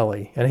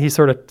Ceccarelli, and he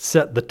sort of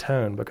set the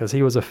tone because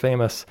he was a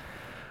famous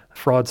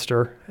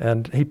fraudster,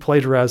 and he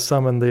plagiarized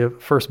some in the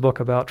first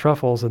book about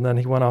truffles, and then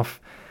he went off,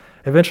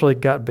 eventually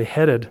got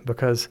beheaded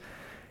because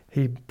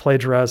he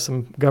plagiarized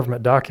some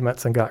government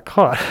documents and got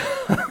caught.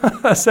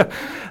 So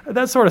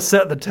that sort of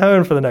set the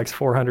tone for the next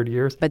 400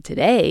 years. But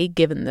today,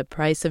 given the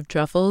price of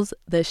truffles,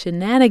 the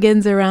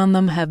shenanigans around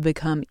them have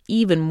become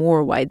even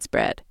more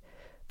widespread.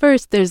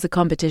 First, there's the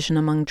competition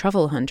among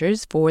truffle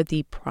hunters for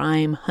the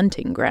prime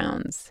hunting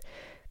grounds.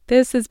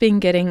 This has been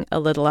getting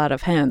a little out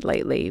of hand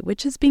lately,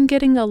 which has been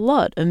getting a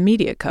lot of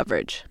media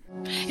coverage.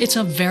 It's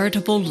a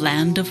veritable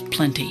land of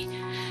plenty.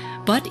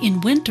 But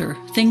in winter,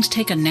 things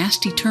take a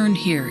nasty turn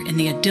here in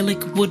the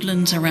idyllic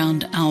woodlands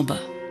around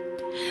Alba.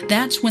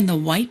 That's when the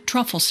white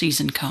truffle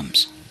season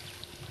comes.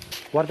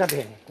 Guarda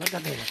bene.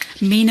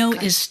 Mino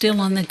is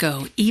still on the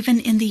go, even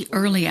in the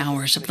early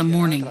hours of the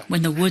morning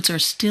when the woods are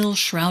still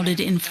shrouded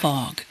in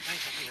fog.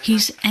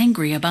 He's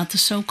angry about the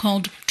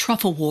so-called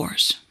truffle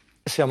wars.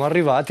 It's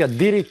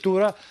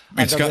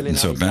gotten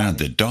so bad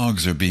that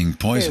dogs are being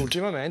poisoned.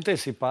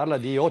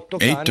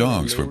 8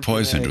 dogs were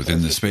poisoned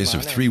within the space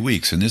of 3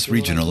 weeks in this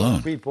region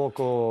alone.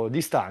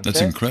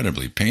 That's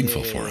incredibly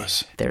painful for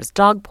us. There's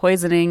dog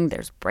poisoning,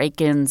 there's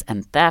break-ins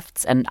and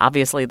thefts, and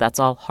obviously that's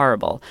all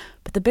horrible.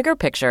 But the bigger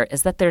picture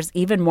is that there's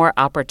even more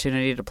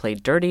opportunity to play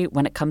dirty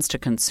when it comes to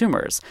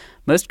consumers.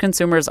 Most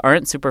consumers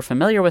aren't super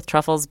familiar with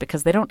truffles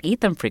because they don't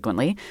eat them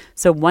frequently.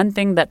 So one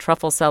thing that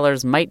truffle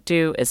sellers might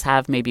do is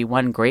have maybe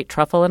one great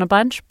truffle in a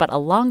bunch, but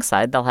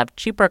alongside they'll have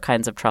cheaper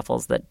kinds of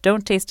truffles that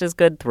don't taste as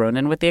good thrown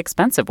in with the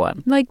expensive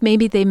one. Like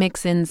maybe they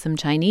mix in some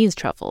Chinese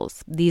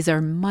truffles. These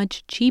are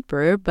much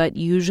cheaper, but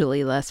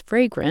usually less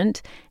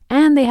fragrant.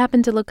 And they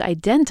happen to look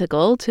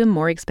identical to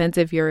more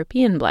expensive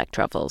European black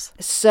truffles.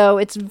 So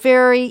it's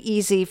very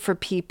easy for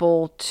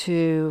people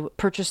to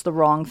purchase the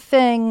wrong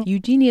thing.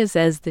 Eugenia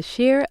says the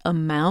sheer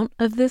amount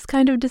of this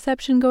kind of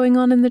deception going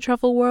on in the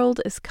truffle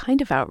world is kind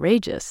of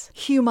outrageous.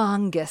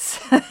 Humongous.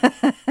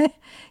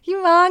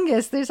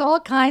 Humongous. There's all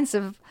kinds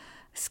of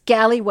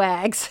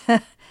scallywags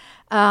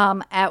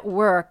at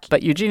work.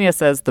 But Eugenia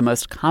says the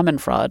most common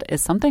fraud is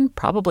something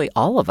probably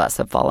all of us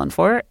have fallen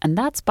for, and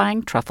that's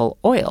buying truffle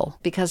oil.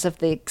 Because of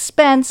the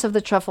expense of the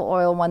truffle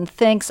oil, one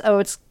thinks, oh,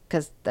 it's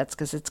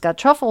because it's got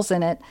truffles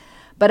in it.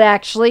 But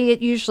actually,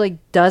 it usually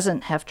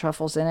doesn't have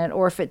truffles in it,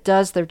 or if it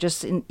does,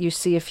 you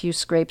see a few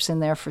scrapes in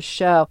there for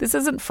show. This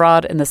isn't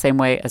fraud in the same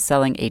way as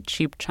selling a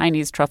cheap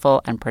Chinese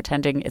truffle and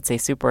pretending it's a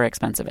super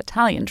expensive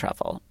Italian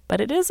truffle.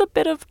 But it is a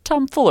bit of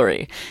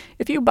tomfoolery.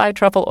 If you buy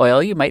truffle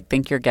oil, you might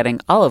think you're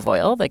getting olive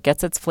oil that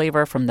gets its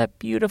flavor from the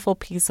beautiful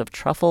piece of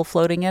truffle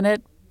floating in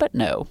it, but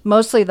no.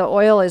 Mostly the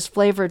oil is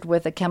flavored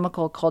with a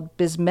chemical called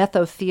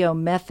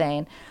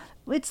bismethothioethane.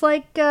 It's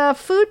like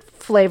food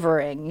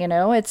flavoring,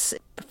 It's,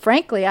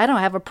 frankly, I don't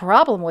have a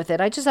problem with it.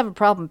 I just have a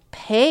problem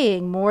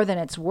paying more than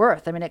it's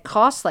worth. I mean, it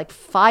costs like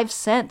 5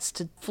 cents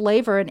to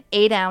flavor an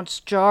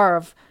 8-ounce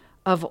jar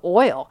of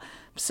oil.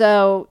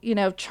 So,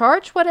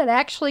 charge what it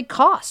actually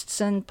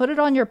costs and put it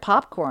on your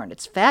popcorn.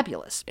 It's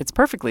fabulous. It's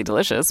perfectly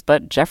delicious,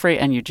 but Jeffrey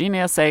and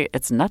Eugenia say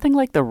it's nothing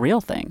like the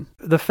real thing.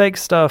 The fake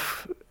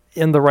stuff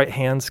in the right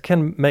hands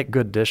can make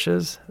good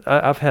dishes.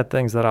 I've had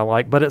things that I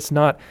like, but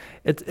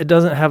it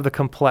doesn't have the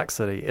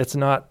complexity. It's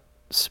not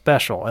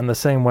special in the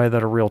same way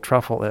that a real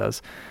truffle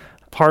is.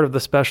 Part of the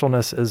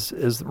specialness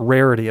is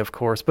rarity, of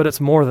course, but it's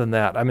more than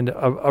that. I mean,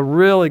 a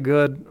really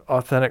good,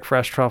 authentic,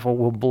 fresh truffle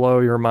will blow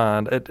your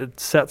mind. It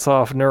sets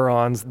off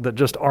neurons that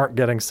just aren't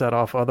getting set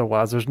off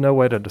otherwise. There's no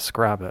way to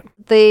describe it.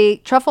 The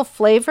truffle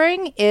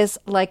flavoring is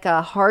like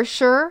a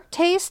harsher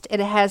taste. It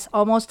has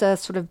almost a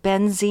sort of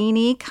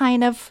benzene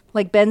kind of,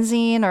 like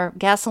benzene or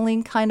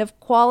gasoline kind of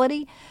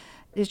quality.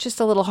 It's just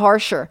a little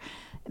harsher.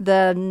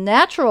 The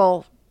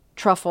natural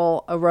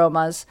truffle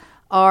aromas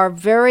are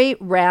very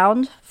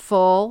round,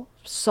 full,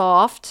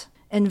 soft,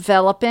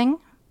 enveloping,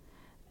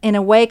 in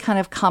a way kind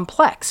of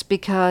complex,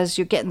 because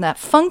you're getting that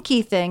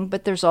funky thing,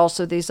 but there's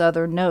also these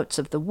other notes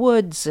of the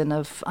woods and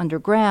of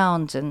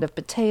underground and of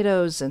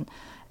potatoes and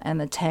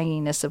the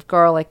tanginess of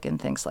garlic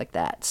and things like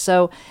that.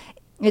 So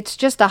it's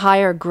just a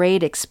higher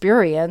grade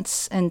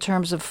experience in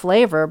terms of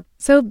flavor.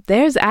 So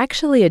there's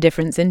actually a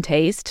difference in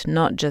taste,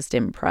 not just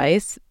in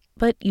price.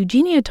 But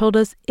Eugenia told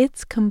us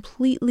it's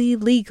completely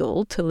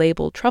legal to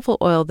label truffle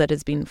oil that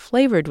has been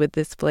flavored with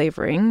this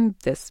flavoring,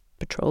 this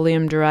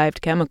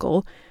petroleum-derived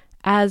chemical,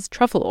 as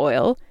truffle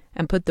oil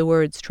and put the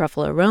words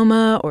truffle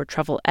aroma or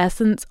truffle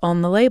essence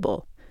on the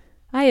label.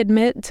 I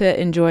admit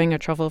to enjoying a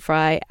truffle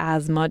fry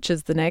as much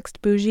as the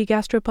next bougie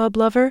gastropub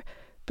lover,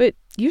 but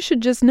you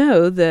should just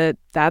know that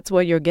that's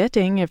what you're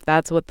getting if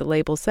that's what the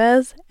label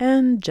says,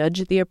 and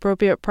judge the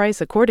appropriate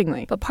price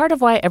accordingly. But part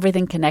of why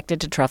everything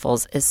connected to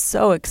truffles is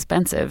so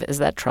expensive is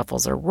that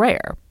truffles are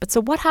rare. But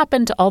so what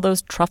happened to all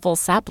those truffle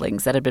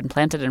saplings that had been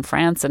planted in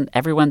France and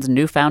everyone's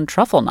newfound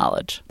truffle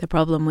knowledge? The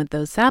problem with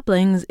those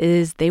saplings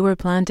is they were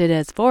planted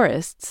as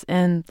forests,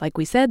 and like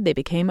we said, they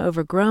became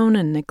overgrown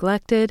and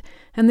neglected,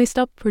 and they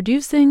stopped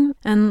producing,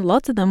 and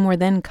lots of them were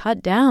then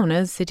cut down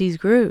as cities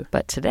grew.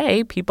 But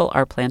today, people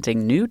are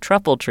planting new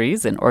truffle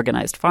trees in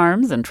organized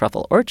farms and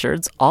truffle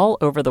orchards all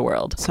over the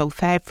world.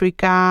 South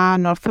Africa,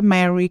 North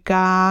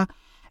America,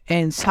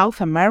 and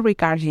South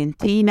America,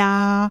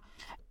 Argentina,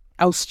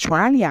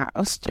 Australia,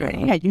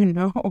 Australia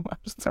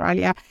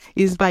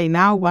is by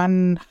now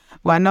one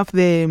of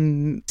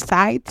the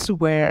sites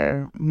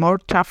where more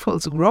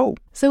truffles grow.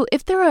 So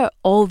if there are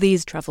all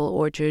these truffle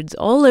orchards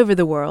all over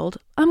the world,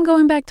 I'm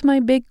going back to my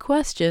big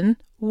question,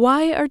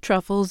 why are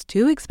truffles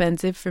too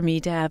expensive for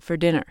me to have for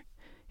dinner?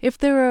 If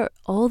there are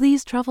all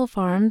these truffle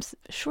farms,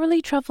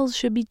 surely truffles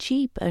should be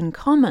cheap and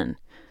common.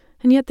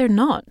 And yet they're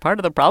not. Part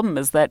of the problem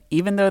is that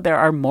even though there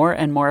are more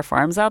and more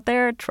farms out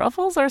there,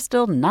 truffles are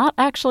still not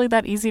actually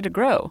that easy to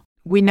grow.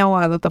 We know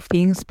a lot of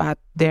things, but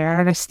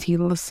there are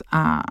still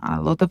a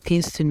lot of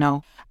things to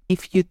know.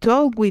 If you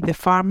talk with the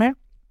farmer,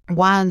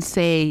 one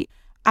say,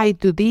 I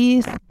do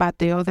this, but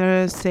the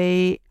other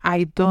say,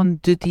 I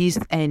don't do this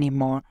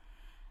anymore.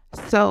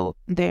 So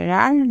there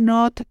are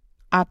not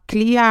a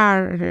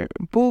clear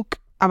book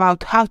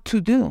about how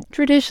to do.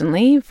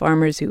 Traditionally,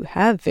 farmers who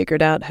have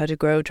figured out how to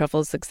grow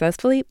truffles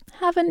successfully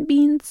haven't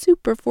been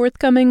super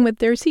forthcoming with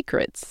their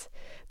secrets.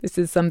 This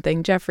is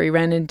something Jeffrey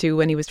ran into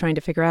when he was trying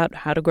to figure out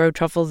how to grow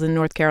truffles in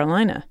North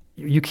Carolina.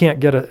 You can't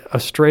get a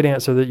straight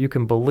answer that you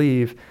can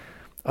believe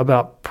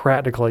about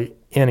practically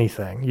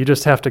anything. You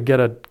just have to get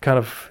a kind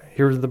of,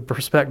 here's the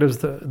perspectives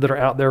that are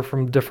out there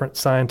from different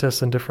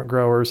scientists and different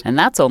growers. And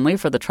that's only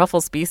for the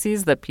truffle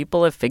species that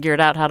people have figured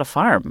out how to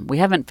farm. We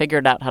haven't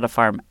figured out how to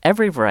farm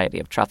every variety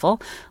of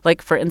truffle.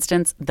 Like, for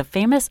instance, the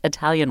famous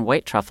Italian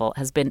white truffle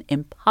has been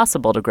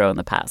impossible to grow in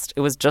the past.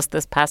 It was just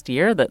this past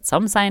year that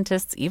some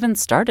scientists even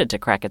started to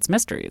crack its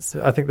mysteries.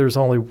 I think there's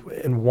only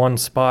in one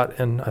spot,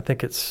 and I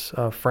think it's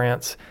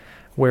France,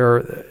 where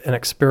an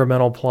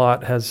experimental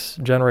plot has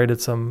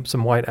generated some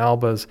white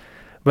albas.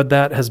 But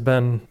that has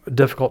been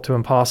difficult to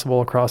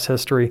impossible across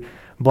history.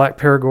 Black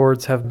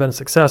paragords have been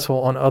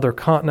successful on other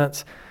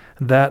continents.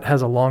 That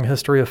has a long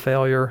history of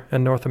failure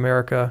in North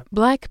America.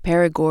 Black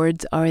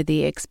paragords are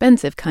the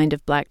expensive kind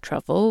of black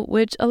truffle,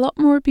 which a lot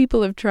more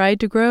people have tried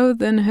to grow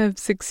than have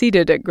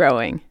succeeded at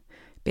growing.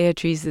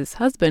 Beatrice's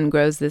husband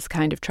grows this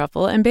kind of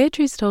truffle, and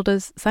Beatrice told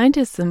us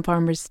scientists and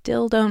farmers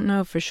still don't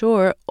know for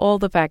sure all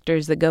the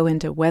factors that go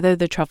into whether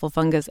the truffle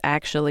fungus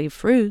actually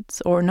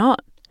fruits or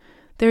not.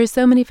 There are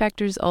so many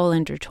factors all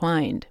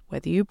intertwined,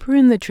 whether you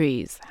prune the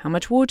trees, how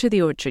much water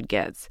the orchard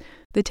gets,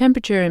 the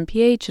temperature and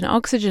pH and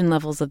oxygen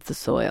levels of the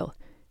soil.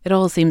 It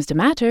all seems to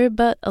matter,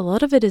 but a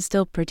lot of it is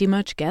still pretty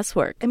much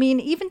guesswork. I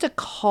mean, even to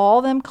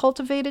call them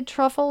cultivated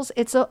truffles,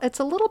 it's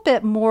a little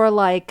bit more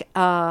like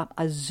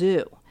a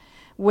zoo,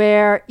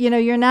 where,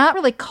 you're not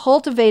really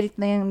cultivating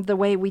them the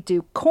way we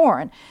do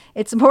corn.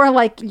 It's more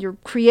like you're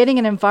creating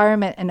an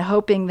environment and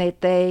hoping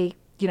that they,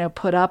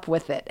 put up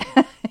with it.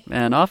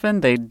 And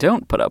often they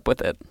don't put up with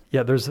it.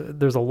 Yeah, there's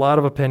a lot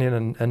of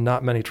opinion and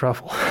not many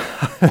truffle.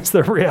 That's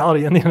the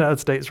reality in the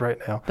United States right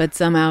now. But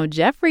somehow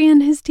Jeffrey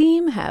and his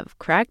team have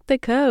cracked the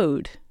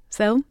code.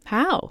 So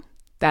how?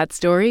 That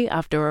story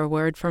after a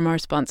word from our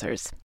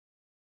sponsors.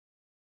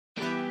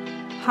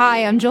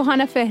 Hi, I'm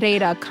Johanna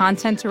Ferreira,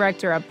 content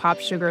director of Pop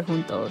Sugar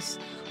Juntos.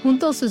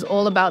 Juntos is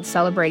all about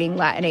celebrating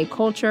Latina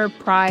culture,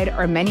 pride,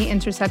 our many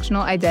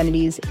intersectional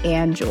identities,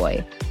 and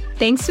joy.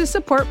 Thanks to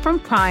support from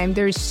Prime,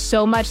 there's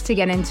so much to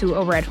get into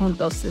over at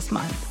Juntos this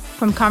month.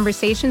 From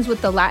conversations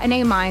with the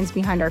Latina minds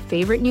behind our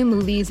favorite new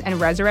movies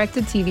and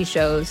resurrected TV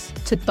shows,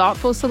 to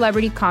thoughtful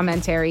celebrity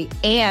commentary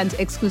and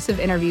exclusive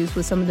interviews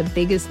with some of the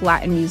biggest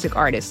Latin music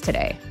artists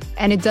today.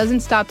 And it doesn't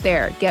stop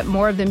there. Get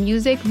more of the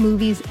music,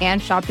 movies,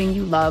 and shopping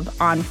you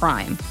love on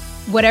Prime.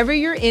 Whatever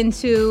you're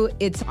into,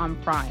 it's on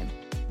Prime.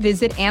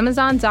 Visit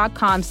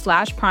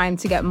Amazon.com/Prime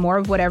to get more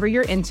of whatever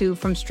you're into,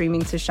 from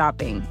streaming to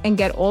shopping. And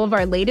get all of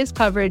our latest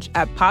coverage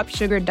at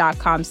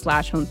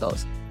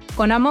popsugar.com/juntos.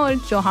 Con amor,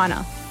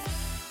 Johanna.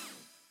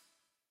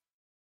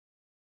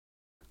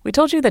 We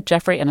told you that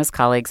Jeffrey and his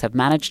colleagues have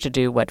managed to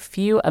do what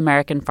few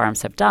American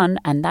farms have done,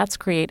 and that's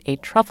create a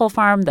truffle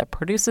farm that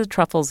produces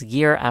truffles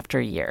year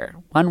after year.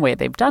 One way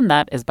they've done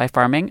that is by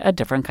farming a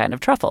different kind of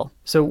truffle.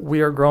 So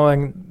we are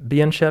growing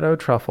bianchetto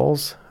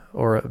truffles,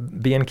 or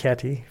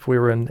bianchetti, if we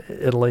were in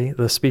Italy.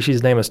 The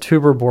species name is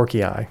Tuber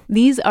borkii.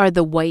 These are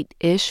the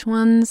white-ish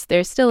ones.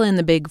 They're still in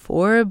the big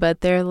four, but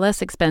they're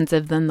less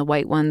expensive than the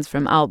white ones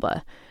from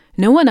Alba.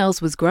 No one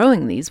else was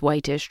growing these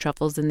whitish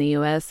truffles in the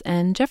U.S.,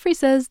 and Jeffrey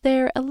says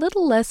they're a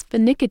little less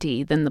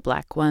finicky than the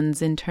black ones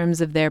in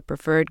terms of their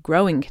preferred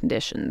growing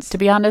conditions. To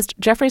be honest,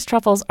 Jeffrey's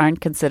truffles aren't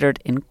considered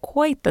in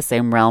quite the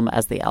same realm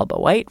as the Alba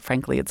White.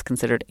 Frankly, it's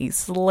considered a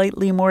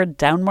slightly more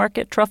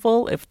down-market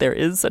truffle, if there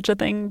is such a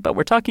thing, but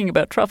we're talking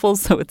about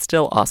truffles, so it's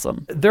still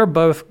awesome. They're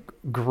both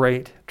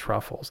great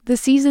truffles. The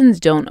seasons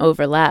don't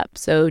overlap,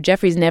 so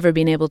Jeffrey's never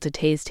been able to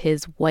taste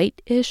his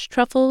white-ish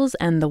truffles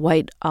and the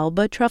white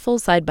Alba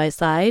truffles side by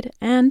side,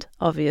 and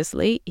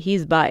obviously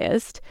he's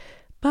biased.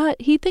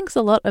 But he thinks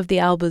a lot of the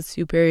Alba's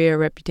superior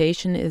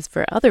reputation is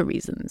for other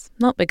reasons,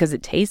 not because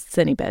it tastes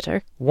any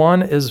better.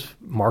 One is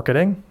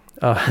marketing.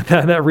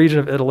 That region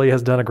of Italy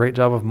has done a great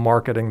job of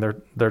marketing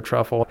their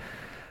truffle.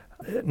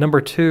 Number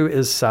two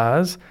is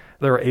size.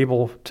 They're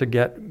able to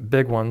get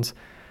big ones.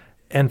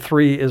 And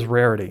three is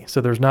rarity.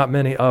 So there's not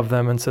many of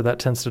them, and so that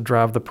tends to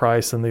drive the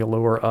price and the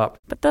allure up.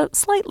 But the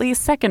slightly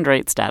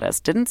second-rate status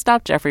didn't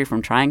stop Jeffrey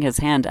from trying his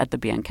hand at the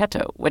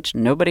bianchetto, which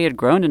nobody had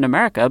grown in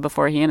America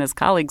before he and his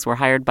colleagues were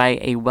hired by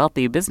a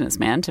wealthy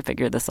businessman to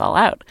figure this all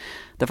out.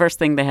 The first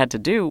thing they had to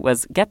do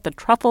was get the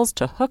truffles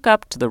to hook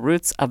up to the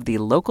roots of the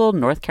local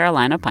North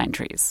Carolina pine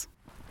trees.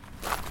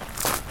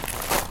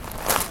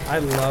 I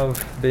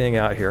love being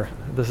out here.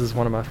 This is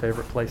one of my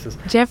favorite places.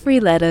 Jeffrey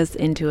led us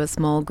into a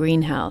small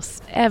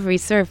greenhouse. Every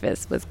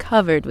surface was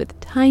covered with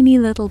tiny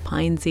little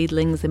pine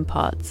seedlings in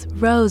pots,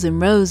 rows and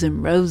rows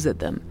and rows of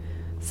them.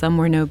 Some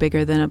were no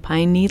bigger than a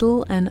pine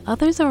needle, and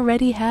others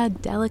already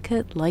had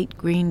delicate light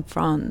green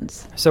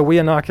fronds. So we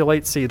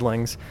inoculate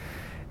seedlings,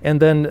 and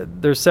then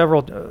there's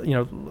several,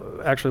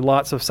 actually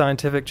lots of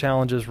scientific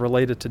challenges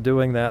related to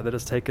doing that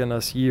has taken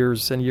us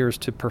years and years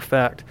to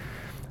perfect.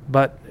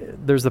 But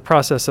there's the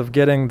process of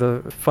getting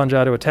the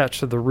fungi to attach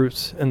to the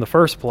roots in the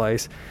first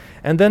place,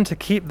 and then to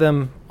keep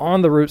them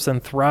on the roots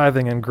and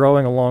thriving and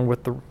growing along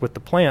with the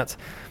plants.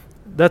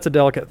 That's a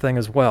delicate thing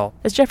as well.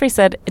 As Jeffrey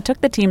said, it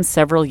took the team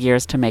several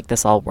years to make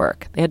this all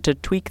work. They had to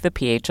tweak the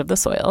pH of the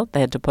soil,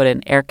 they had to put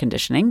in air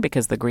conditioning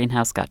because the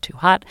greenhouse got too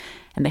hot,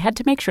 and they had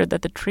to make sure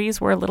that the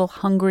trees were a little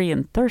hungry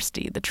and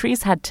thirsty. The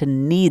trees had to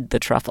need the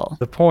truffle.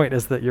 The point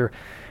is that you're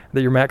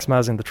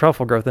maximizing the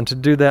truffle growth, and to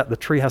do that, the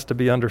tree has to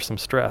be under some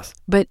stress.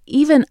 But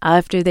even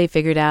after they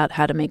figured out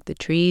how to make the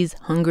trees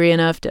hungry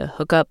enough to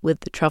hook up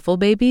with the truffle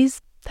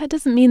babies, that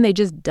doesn't mean they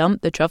just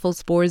dump the truffle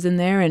spores in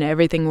there and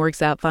everything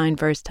works out fine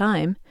first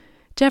time.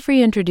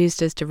 Jeffrey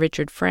introduced us to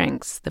Richard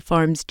Franks, the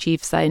farm's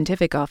chief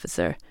scientific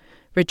officer.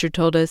 Richard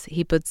told us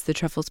he puts the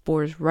truffle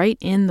spores right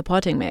in the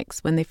potting mix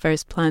when they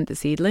first plant the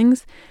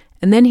seedlings,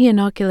 and then he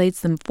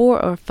inoculates them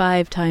 4 or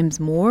 5 times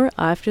more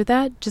after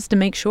that just to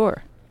make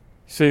sure.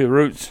 See the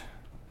roots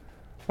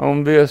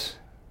on this?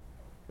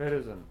 That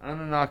is an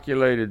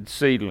uninoculated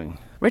seedling.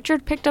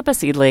 Richard picked up a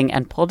seedling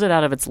and pulled it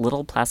out of its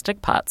little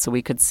plastic pot so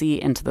we could see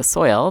into the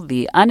soil.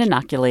 The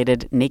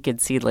uninoculated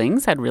naked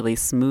seedlings had really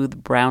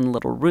smooth brown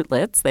little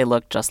rootlets. They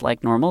looked just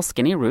like normal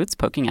skinny roots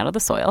poking out of the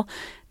soil.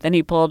 Then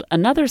he pulled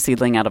another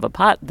seedling out of a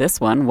pot.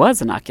 This one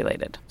was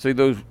inoculated. See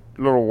those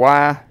little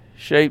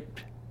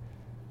Y-shaped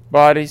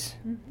bodies?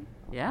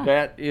 Yeah.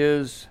 That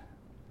is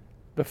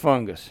the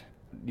fungus.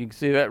 You can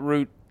see that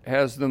root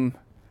has them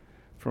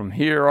from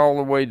here all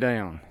the way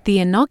down. The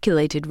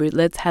inoculated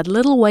rootlets had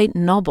little white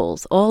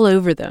knobbles all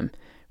over them.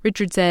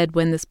 Richard said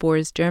when the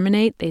spores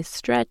germinate, they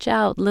stretch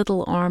out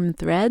little arm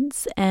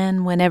threads,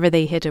 and whenever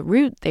they hit a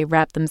root, they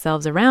wrap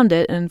themselves around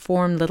it and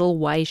form little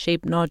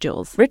Y-shaped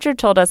nodules. Richard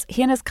told us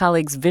he and his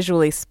colleagues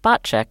visually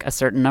spot check a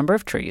certain number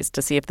of trees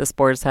to see if the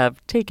spores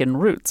have taken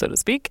root, so to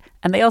speak,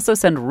 and they also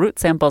send root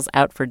samples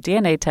out for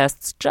DNA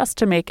tests just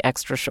to make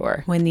extra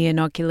sure. When the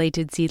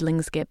inoculated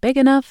seedlings get big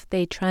enough,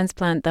 they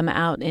transplant them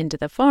out into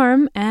the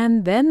farm,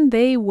 and then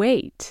they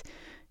wait.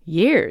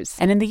 Years.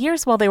 And in the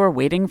years while they were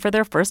waiting for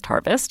their first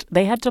harvest,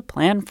 they had to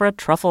plan for a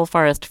truffle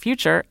forest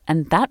future,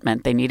 and that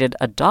meant they needed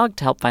a dog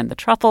to help find the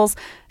truffles,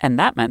 and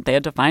that meant they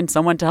had to find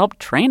someone to help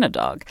train a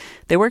dog.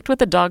 They worked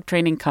with a dog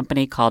training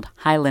company called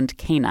Highland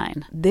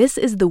Canine. This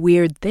is the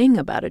weird thing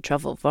about a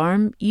truffle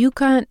farm. You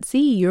can't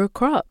see your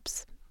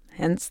crops,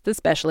 hence the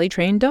specially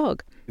trained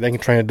dog. They can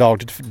train a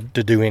dog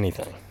to do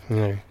anything.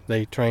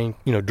 They train,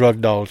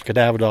 drug dogs,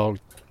 cadaver dogs.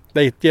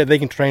 They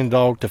can train a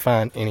dog to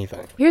find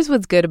anything. Here's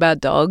what's good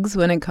about dogs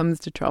when it comes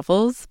to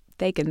truffles.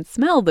 They can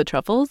smell the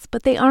truffles,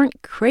 but they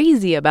aren't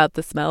crazy about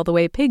the smell the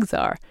way pigs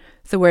are.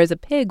 So whereas a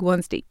pig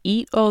wants to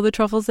eat all the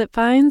truffles it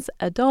finds,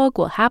 a dog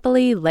will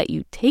happily let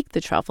you take the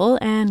truffle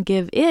and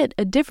give it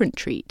a different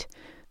treat.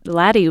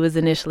 Laddie was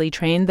initially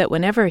trained that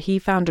whenever he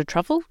found a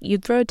truffle,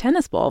 you'd throw a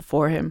tennis ball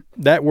for him.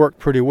 That worked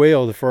pretty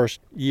well the first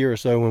year or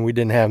so when we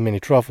didn't have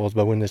many truffles,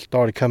 but when they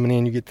started coming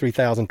in, you get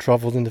 3,000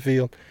 truffles in the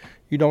field.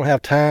 You don't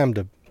have time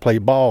to play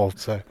ball,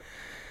 so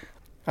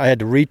I had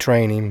to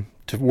retrain him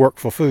to work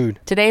for food.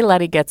 Today,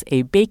 Laddie gets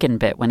a bacon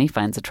bit when he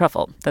finds a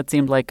truffle. That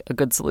seemed like a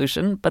good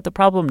solution, but the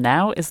problem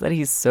now is that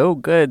he's so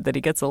good that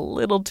he gets a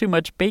little too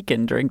much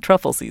bacon during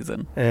truffle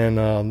season. And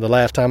the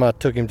last time I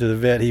took him to the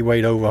vet, he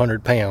weighed over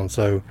 100 pounds,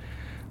 so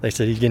they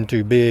said he's getting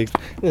too big.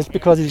 And it's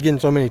because he's getting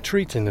so many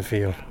treats in the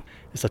field.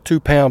 It's a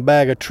 2-pound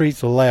bag of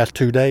treats will last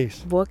 2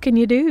 days. What can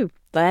you do?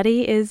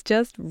 Laddie is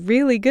just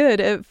really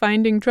good at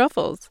finding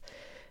truffles.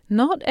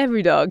 Not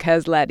every dog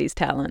has Laddie's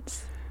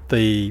talents.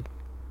 The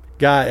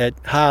guy at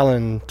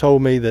Highland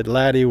told me that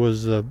Laddie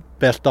was the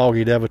best dog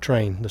he'd ever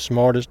trained, the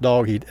smartest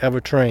dog he'd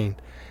ever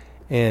trained,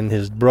 and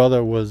his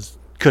brother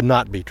could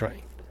not be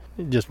trained.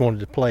 He just wanted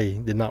to play,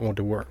 did not want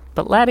to work.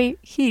 But Laddie,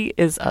 he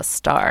is a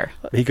star.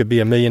 He could be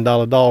 $1 million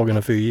dog in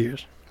a few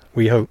years.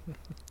 We hope.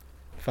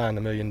 Find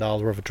 $1 million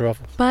worth of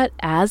truffles. But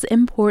as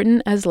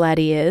important as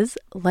Laddie is,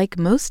 like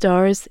most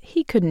stars,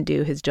 he couldn't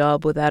do his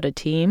job without a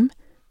team.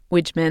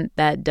 Which meant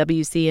that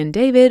W.C. and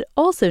David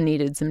also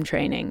needed some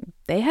training.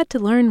 They had to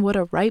learn what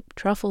a ripe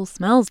truffle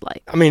smells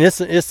like. I mean,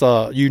 it's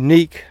a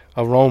unique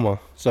aroma.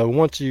 So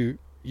once you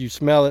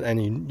smell it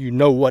and you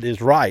know what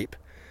is ripe,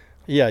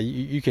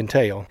 you can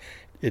tell.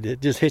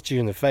 It just hits you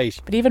in the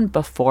face. But even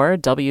before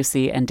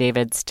W.C. and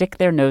David stick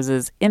their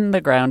noses in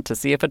the ground to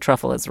see if a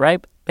truffle is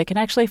ripe, they can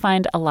actually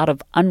find a lot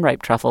of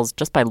unripe truffles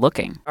just by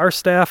looking. Our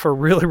staff are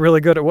really,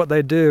 really good at what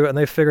they do, and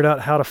they figured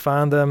out how to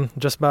find them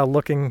just by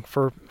looking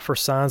for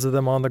signs of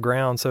them on the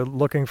ground. So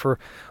looking for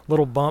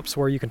little bumps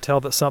where you can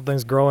tell that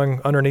something's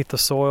growing underneath the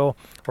soil,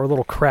 or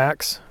little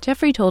cracks.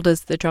 Jeffrey told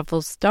us the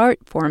truffles start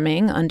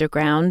forming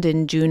underground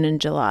in June and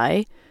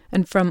July.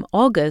 And from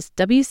August,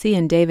 W.C.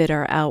 and David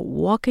are out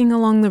walking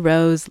along the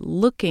rows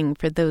looking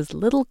for those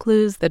little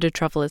clues that a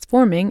truffle is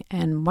forming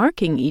and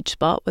marking each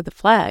spot with a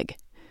flag.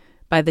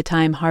 By the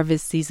time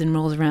harvest season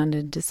rolls around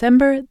in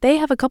December, they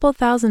have a couple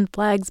thousand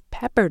flags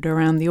peppered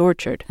around the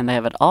orchard. And they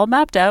have it all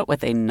mapped out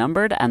with a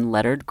numbered and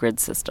lettered grid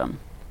system.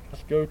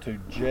 Let's go to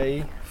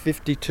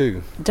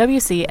J52.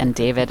 W.C. and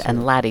David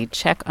and Laddie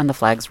check on the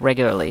flags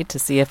regularly to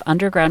see if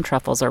underground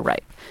truffles are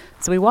ripe.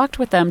 So we walked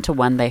with them to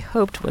one they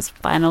hoped was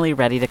finally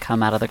ready to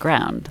come out of the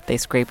ground. They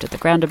scraped at the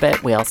ground a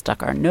bit. We all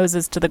stuck our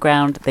noses to the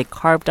ground. They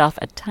carved off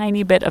a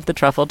tiny bit of the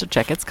truffle to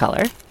check its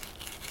color.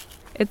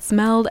 It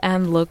smelled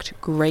and looked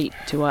great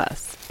to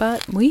us,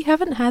 but we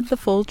haven't had the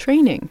full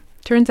training.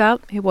 Turns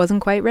out it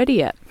wasn't quite ready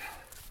yet.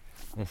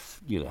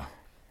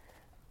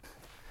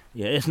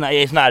 It's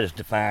not as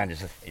defined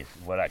as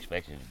what I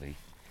expected it to be.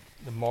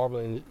 The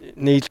marbling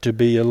needs to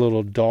be a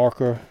little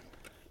darker,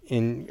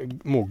 in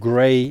more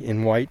gray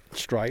and white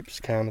stripes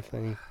kind of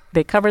thing.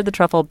 They covered the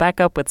truffle back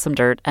up with some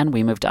dirt, and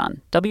we moved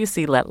on.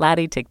 W.C. let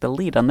Laddie take the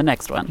lead on the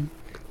next one.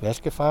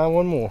 Let's go find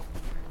one more.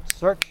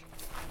 Search.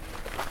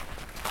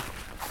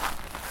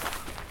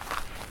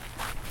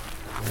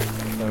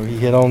 So he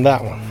hit on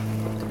that one.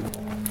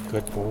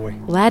 Good boy.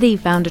 Laddie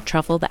found a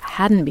truffle that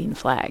hadn't been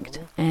flagged,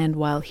 and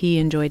while he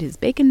enjoyed his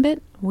bacon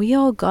bit, we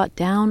all got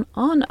down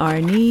on our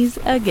knees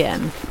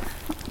again.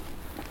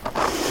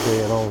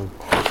 Dead on.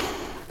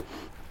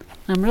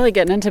 I'm really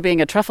getting into being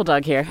a truffle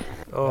dog here.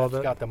 Oh,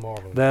 got the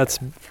marbling. That's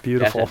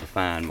beautiful. That's a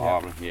fine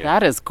marbling. Yeah.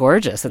 That is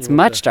gorgeous. It's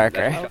much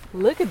darker.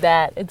 Look at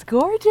that. It's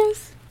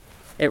gorgeous.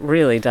 It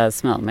really does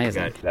smell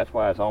amazing. That's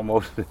why it's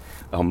almost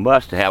a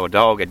must to have a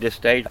dog at this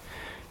stage.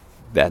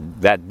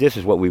 This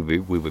is what we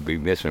would be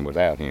missing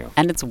without him.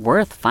 And it's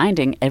worth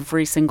finding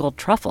every single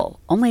truffle.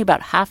 Only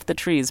about half the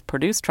trees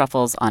produce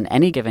truffles on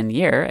any given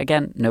year.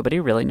 Again, nobody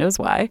really knows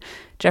why.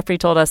 Jeffrey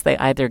told us they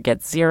either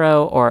get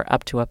 0 or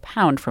up to a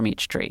pound from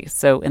each tree.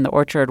 So in the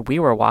orchard we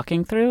were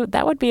walking through,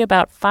 that would be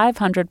about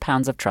 500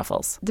 pounds of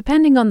truffles.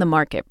 Depending on the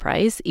market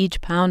price,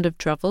 each pound of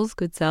truffles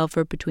could sell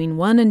for between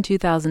 $1,000 and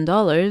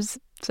 $2,000.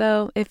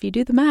 So if you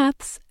do the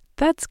maths,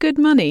 that's good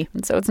money.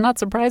 And so it's not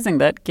surprising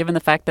that, given the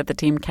fact that the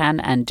team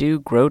can and do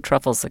grow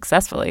truffles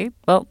successfully,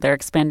 well, they're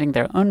expanding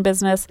their own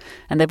business,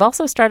 and they've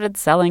also started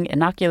selling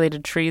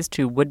inoculated trees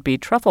to would-be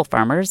truffle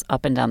farmers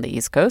up and down the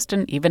East Coast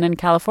and even in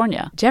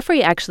California.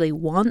 Jeffrey actually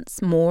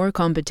wants more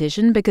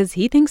competition because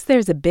he thinks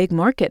there's a big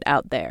market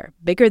out there,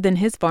 bigger than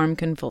his farm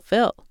can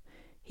fulfill.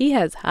 He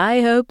has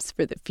high hopes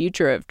for the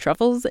future of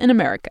truffles in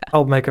America.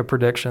 I'll make a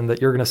prediction that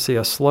you're going to see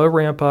a slow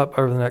ramp up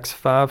over the next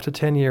 5 to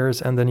 10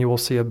 years, and then you will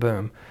see a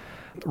boom.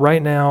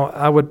 Right now,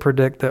 I would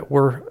predict that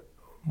we're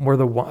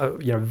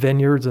the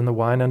vineyards and the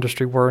wine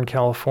industry were in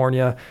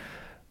California.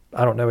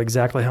 I don't know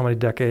exactly how many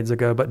decades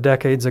ago, but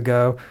decades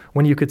ago,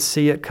 when you could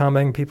see it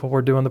coming, people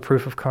were doing the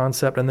proof of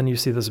concept, and then you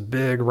see this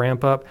big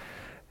ramp up,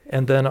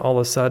 and then all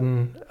of a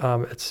sudden,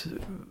 it's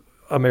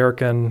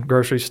American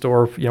grocery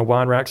store.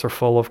 Wine racks are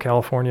full of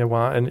California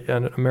wine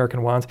and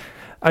American wines.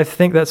 I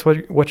think that's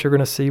what you're going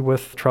to see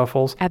with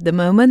truffles. At the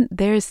moment,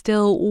 there's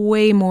still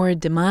way more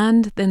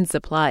demand than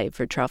supply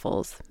for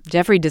truffles.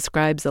 Jeffrey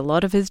describes a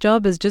lot of his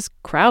job as just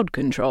crowd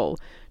control,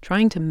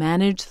 trying to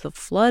manage the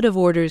flood of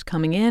orders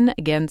coming in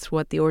against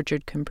what the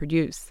orchard can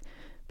produce.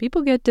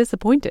 People get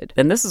disappointed.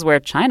 And this is where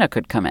China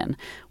could come in.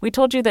 We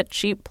told you that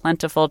cheap,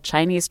 plentiful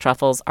Chinese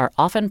truffles are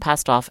often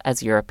passed off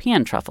as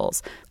European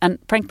truffles. And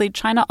frankly,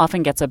 China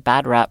often gets a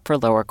bad rap for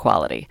lower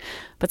quality.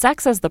 But Zach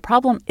says the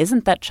problem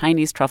isn't that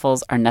Chinese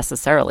truffles are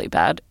necessarily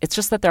bad. It's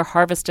just that they're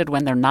harvested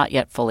when they're not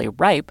yet fully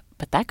ripe.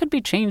 But that could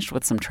be changed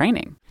with some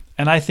training.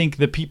 And I think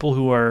the people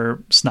who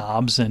are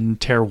snobs and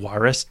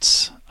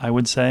terroirists, I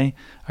would say,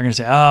 are going to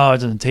say, oh, it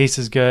doesn't taste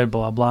as good,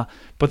 blah, blah.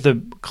 But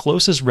the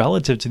closest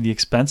relative to the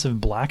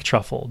expensive black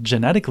truffle,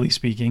 genetically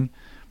speaking,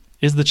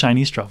 is the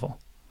Chinese truffle.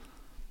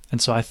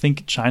 And so I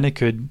think China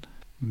could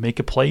make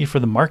a play for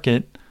the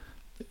market,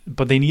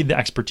 but they need the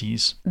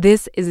expertise.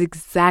 This is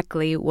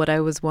exactly what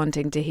I was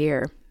wanting to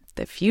hear.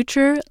 The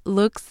future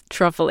looks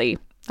truffly.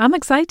 I'm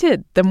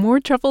excited. The more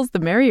truffles, the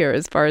merrier,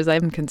 as far as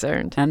I'm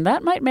concerned. And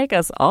that might make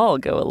us all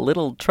go a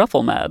little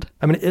truffle mad.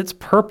 I mean, its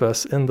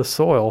purpose in the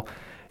soil,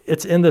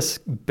 it's in this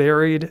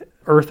buried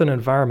earthen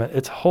environment.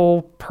 Its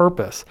whole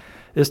purpose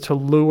is to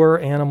lure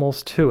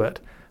animals to it,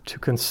 to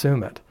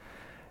consume it,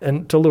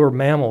 and to lure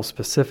mammals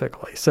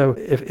specifically. So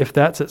if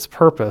that's its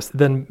purpose,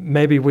 then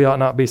maybe we ought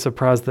not be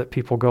surprised that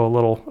people go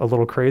a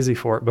little crazy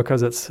for it,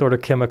 because it's sort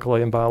of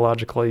chemically and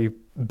biologically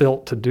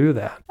built to do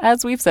that.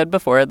 As we've said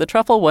before, the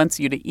truffle wants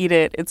you to eat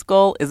it. Its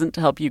goal isn't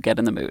to help you get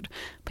in the mood.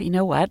 But you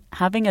know what?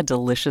 Having a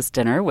delicious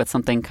dinner with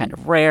something kind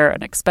of rare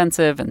and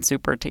expensive and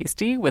super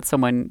tasty with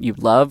someone you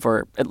love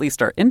or at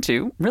least are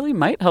into really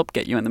might help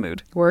get you in the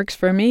mood. Works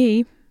for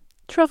me.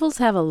 Truffles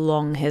have a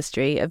long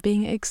history of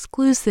being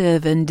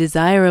exclusive and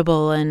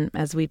desirable, and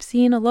as we've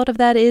seen, a lot of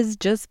that is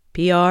just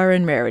PR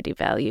and rarity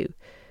value.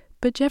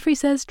 But Jeffrey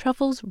says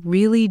truffles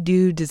really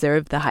do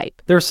deserve the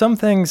hype. There are some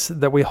things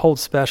that we hold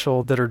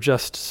special that are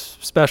just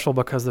special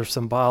because they're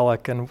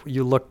symbolic, and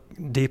you look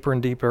deeper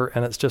and deeper,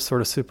 and it's just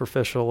sort of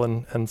superficial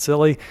and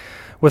silly.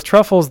 With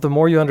truffles, the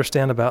more you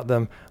understand about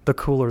them, the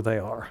cooler they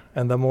are,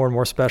 and the more and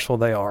more special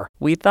they are.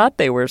 We thought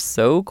they were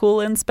so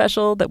cool and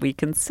special that we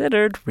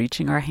considered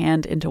reaching our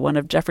hand into one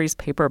of Jeffrey's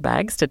paper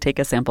bags to take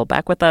a sample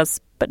back with us.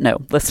 But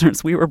no,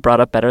 listeners, we were brought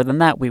up better than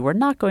that. We were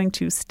not going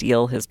to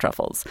steal his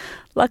truffles.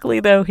 Luckily,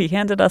 though, he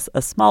handed us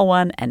a small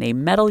one and a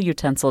metal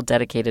utensil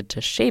dedicated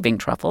to shaving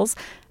truffles,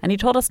 and he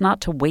told us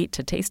not to wait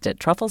to taste it.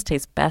 Truffles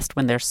taste best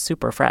when they're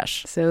super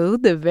fresh. So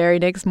the very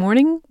next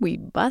morning, we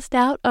bust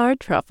out our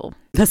truffle.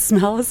 The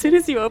smell as soon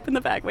as you open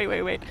the bag.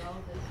 Wait.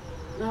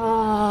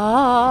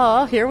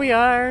 Oh, here we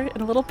are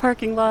in a little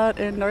parking lot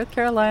in North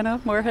Carolina,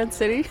 Morehead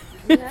City.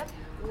 Yep.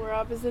 We're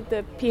opposite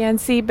the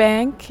PNC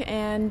Bank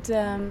and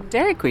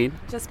Dairy Queen.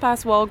 Just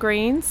past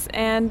Walgreens,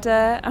 and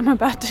I'm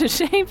about to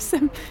shave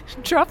some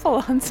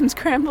truffle on some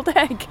scrambled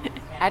egg.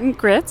 And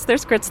grits.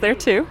 There's grits there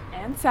too.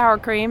 And sour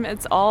cream.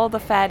 It's all the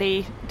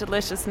fatty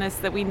deliciousness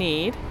that we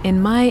need.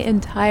 In my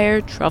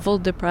entire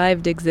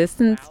truffle-deprived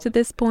existence to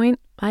this point,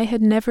 I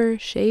had never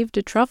shaved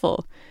a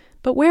truffle.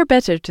 But where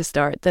better to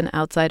start than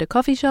outside a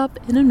coffee shop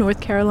in a North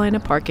Carolina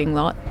parking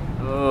lot?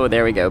 Oh,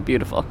 there we go.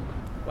 Beautiful.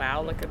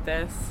 Wow, look at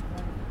this.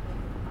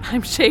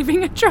 I'm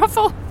shaving a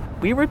truffle.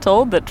 We were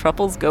told that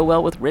truffles go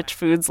well with rich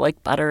foods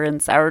like butter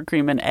and sour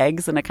cream and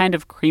eggs and a kind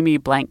of creamy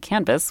blank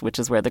canvas, which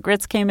is where the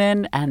grits came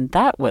in, and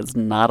that was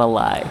not a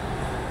lie.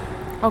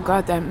 Oh,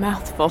 God, that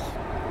mouthful.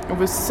 It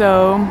was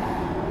so...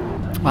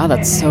 Wow,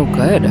 that's so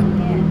good.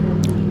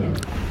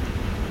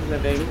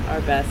 Living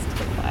our best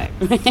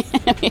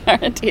lives. We are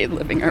indeed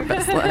living our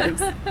best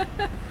lives.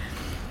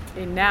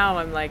 And now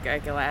I'm like,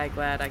 I'm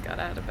glad I got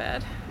out of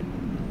bed.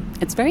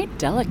 It's very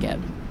delicate.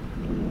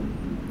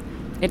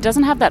 It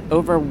doesn't have that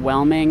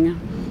overwhelming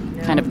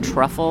kind of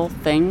truffle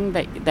thing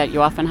that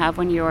you often have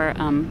when you're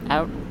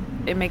out.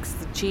 It makes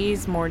the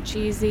cheese more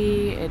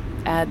cheesy. It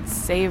adds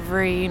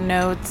savory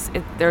notes.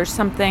 There's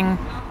something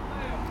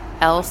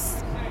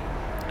else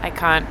I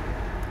can't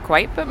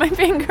quite put my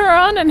finger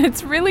on, and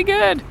it's really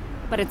good.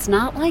 But it's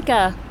not like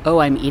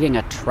I'm eating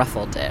a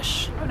truffle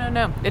dish. Oh,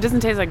 no. It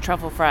doesn't taste like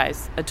truffle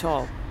fries at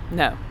all.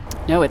 No.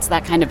 No, it's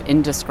that kind of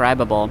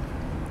indescribable,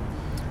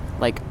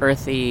 like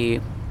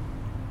earthy...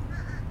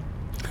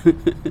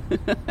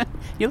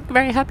 You look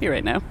very happy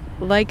right now.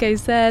 Like I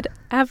said,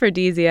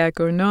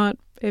 aphrodisiac or not,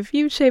 if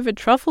you shave a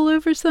truffle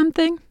over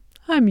something,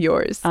 I'm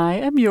yours. I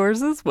am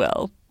yours as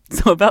well.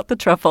 So about the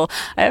truffle,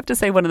 I have to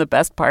say one of the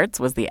best parts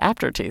was the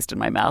aftertaste in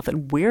my mouth,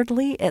 and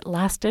weirdly, it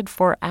lasted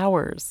for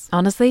hours.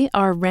 Honestly,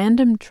 our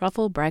random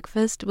truffle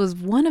breakfast was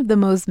one of the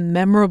most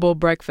memorable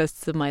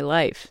breakfasts of my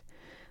life.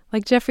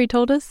 Like Jeffrey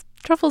told us,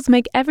 truffles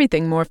make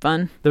everything more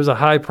fun. There's a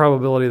high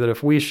probability that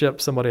if we ship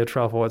somebody a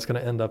truffle, it's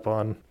going to end up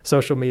on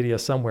social media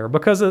somewhere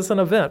because it's an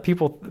event.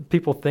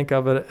 People think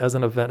of it as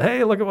an event.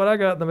 Hey, look at what I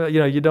got in the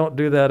mail. You don't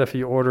do that if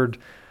you ordered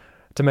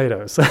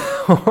tomatoes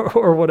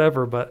or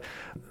whatever, but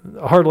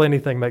hardly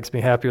anything makes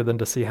me happier than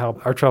to see how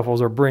our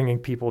truffles are bringing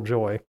people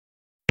joy.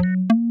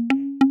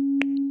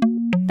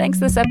 Thanks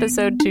this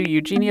episode to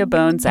Eugenia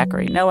Bone,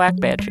 Zachary Nowak,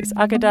 Beatrice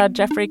Agadad,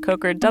 Jeffrey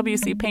Coker,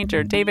 W.C.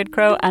 Painter, David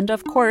Crow, and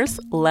of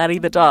course, Laddie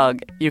the dog.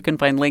 You can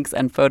find links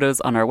and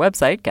photos on our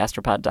website,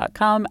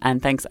 gastropod.com,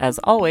 and thanks as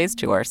always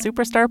to our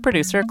superstar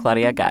producer,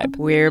 Claudia Geib.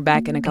 We're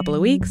back in a couple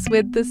of weeks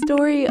with the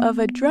story of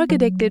a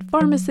drug-addicted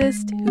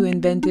pharmacist who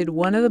invented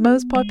one of the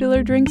most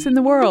popular drinks in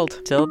the world.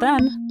 Till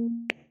then.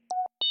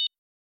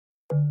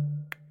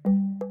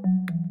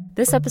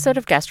 This episode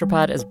of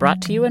Gastropod is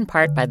brought to you in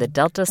part by the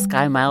Delta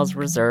SkyMiles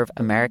Reserve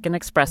American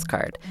Express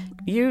card.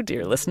 You,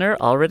 dear listener,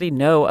 already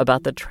know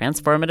about the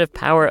transformative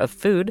power of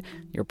food.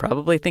 You're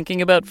probably thinking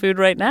about food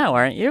right now,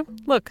 aren't you?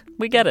 Look,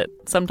 we get it.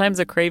 Sometimes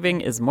a craving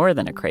is more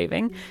than a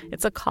craving.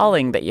 It's a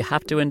calling that you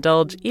have to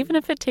indulge, even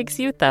if it takes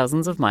you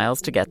thousands of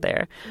miles to get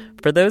there.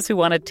 For those who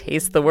want to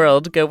taste the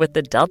world, go with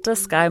the Delta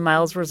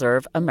SkyMiles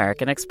Reserve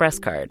American Express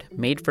card,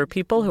 made for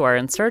people who are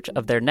in search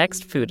of their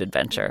next food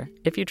adventure.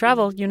 If you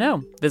travel, you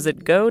know.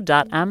 Visit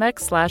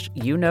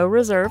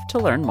go.amex/reserve to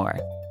learn more.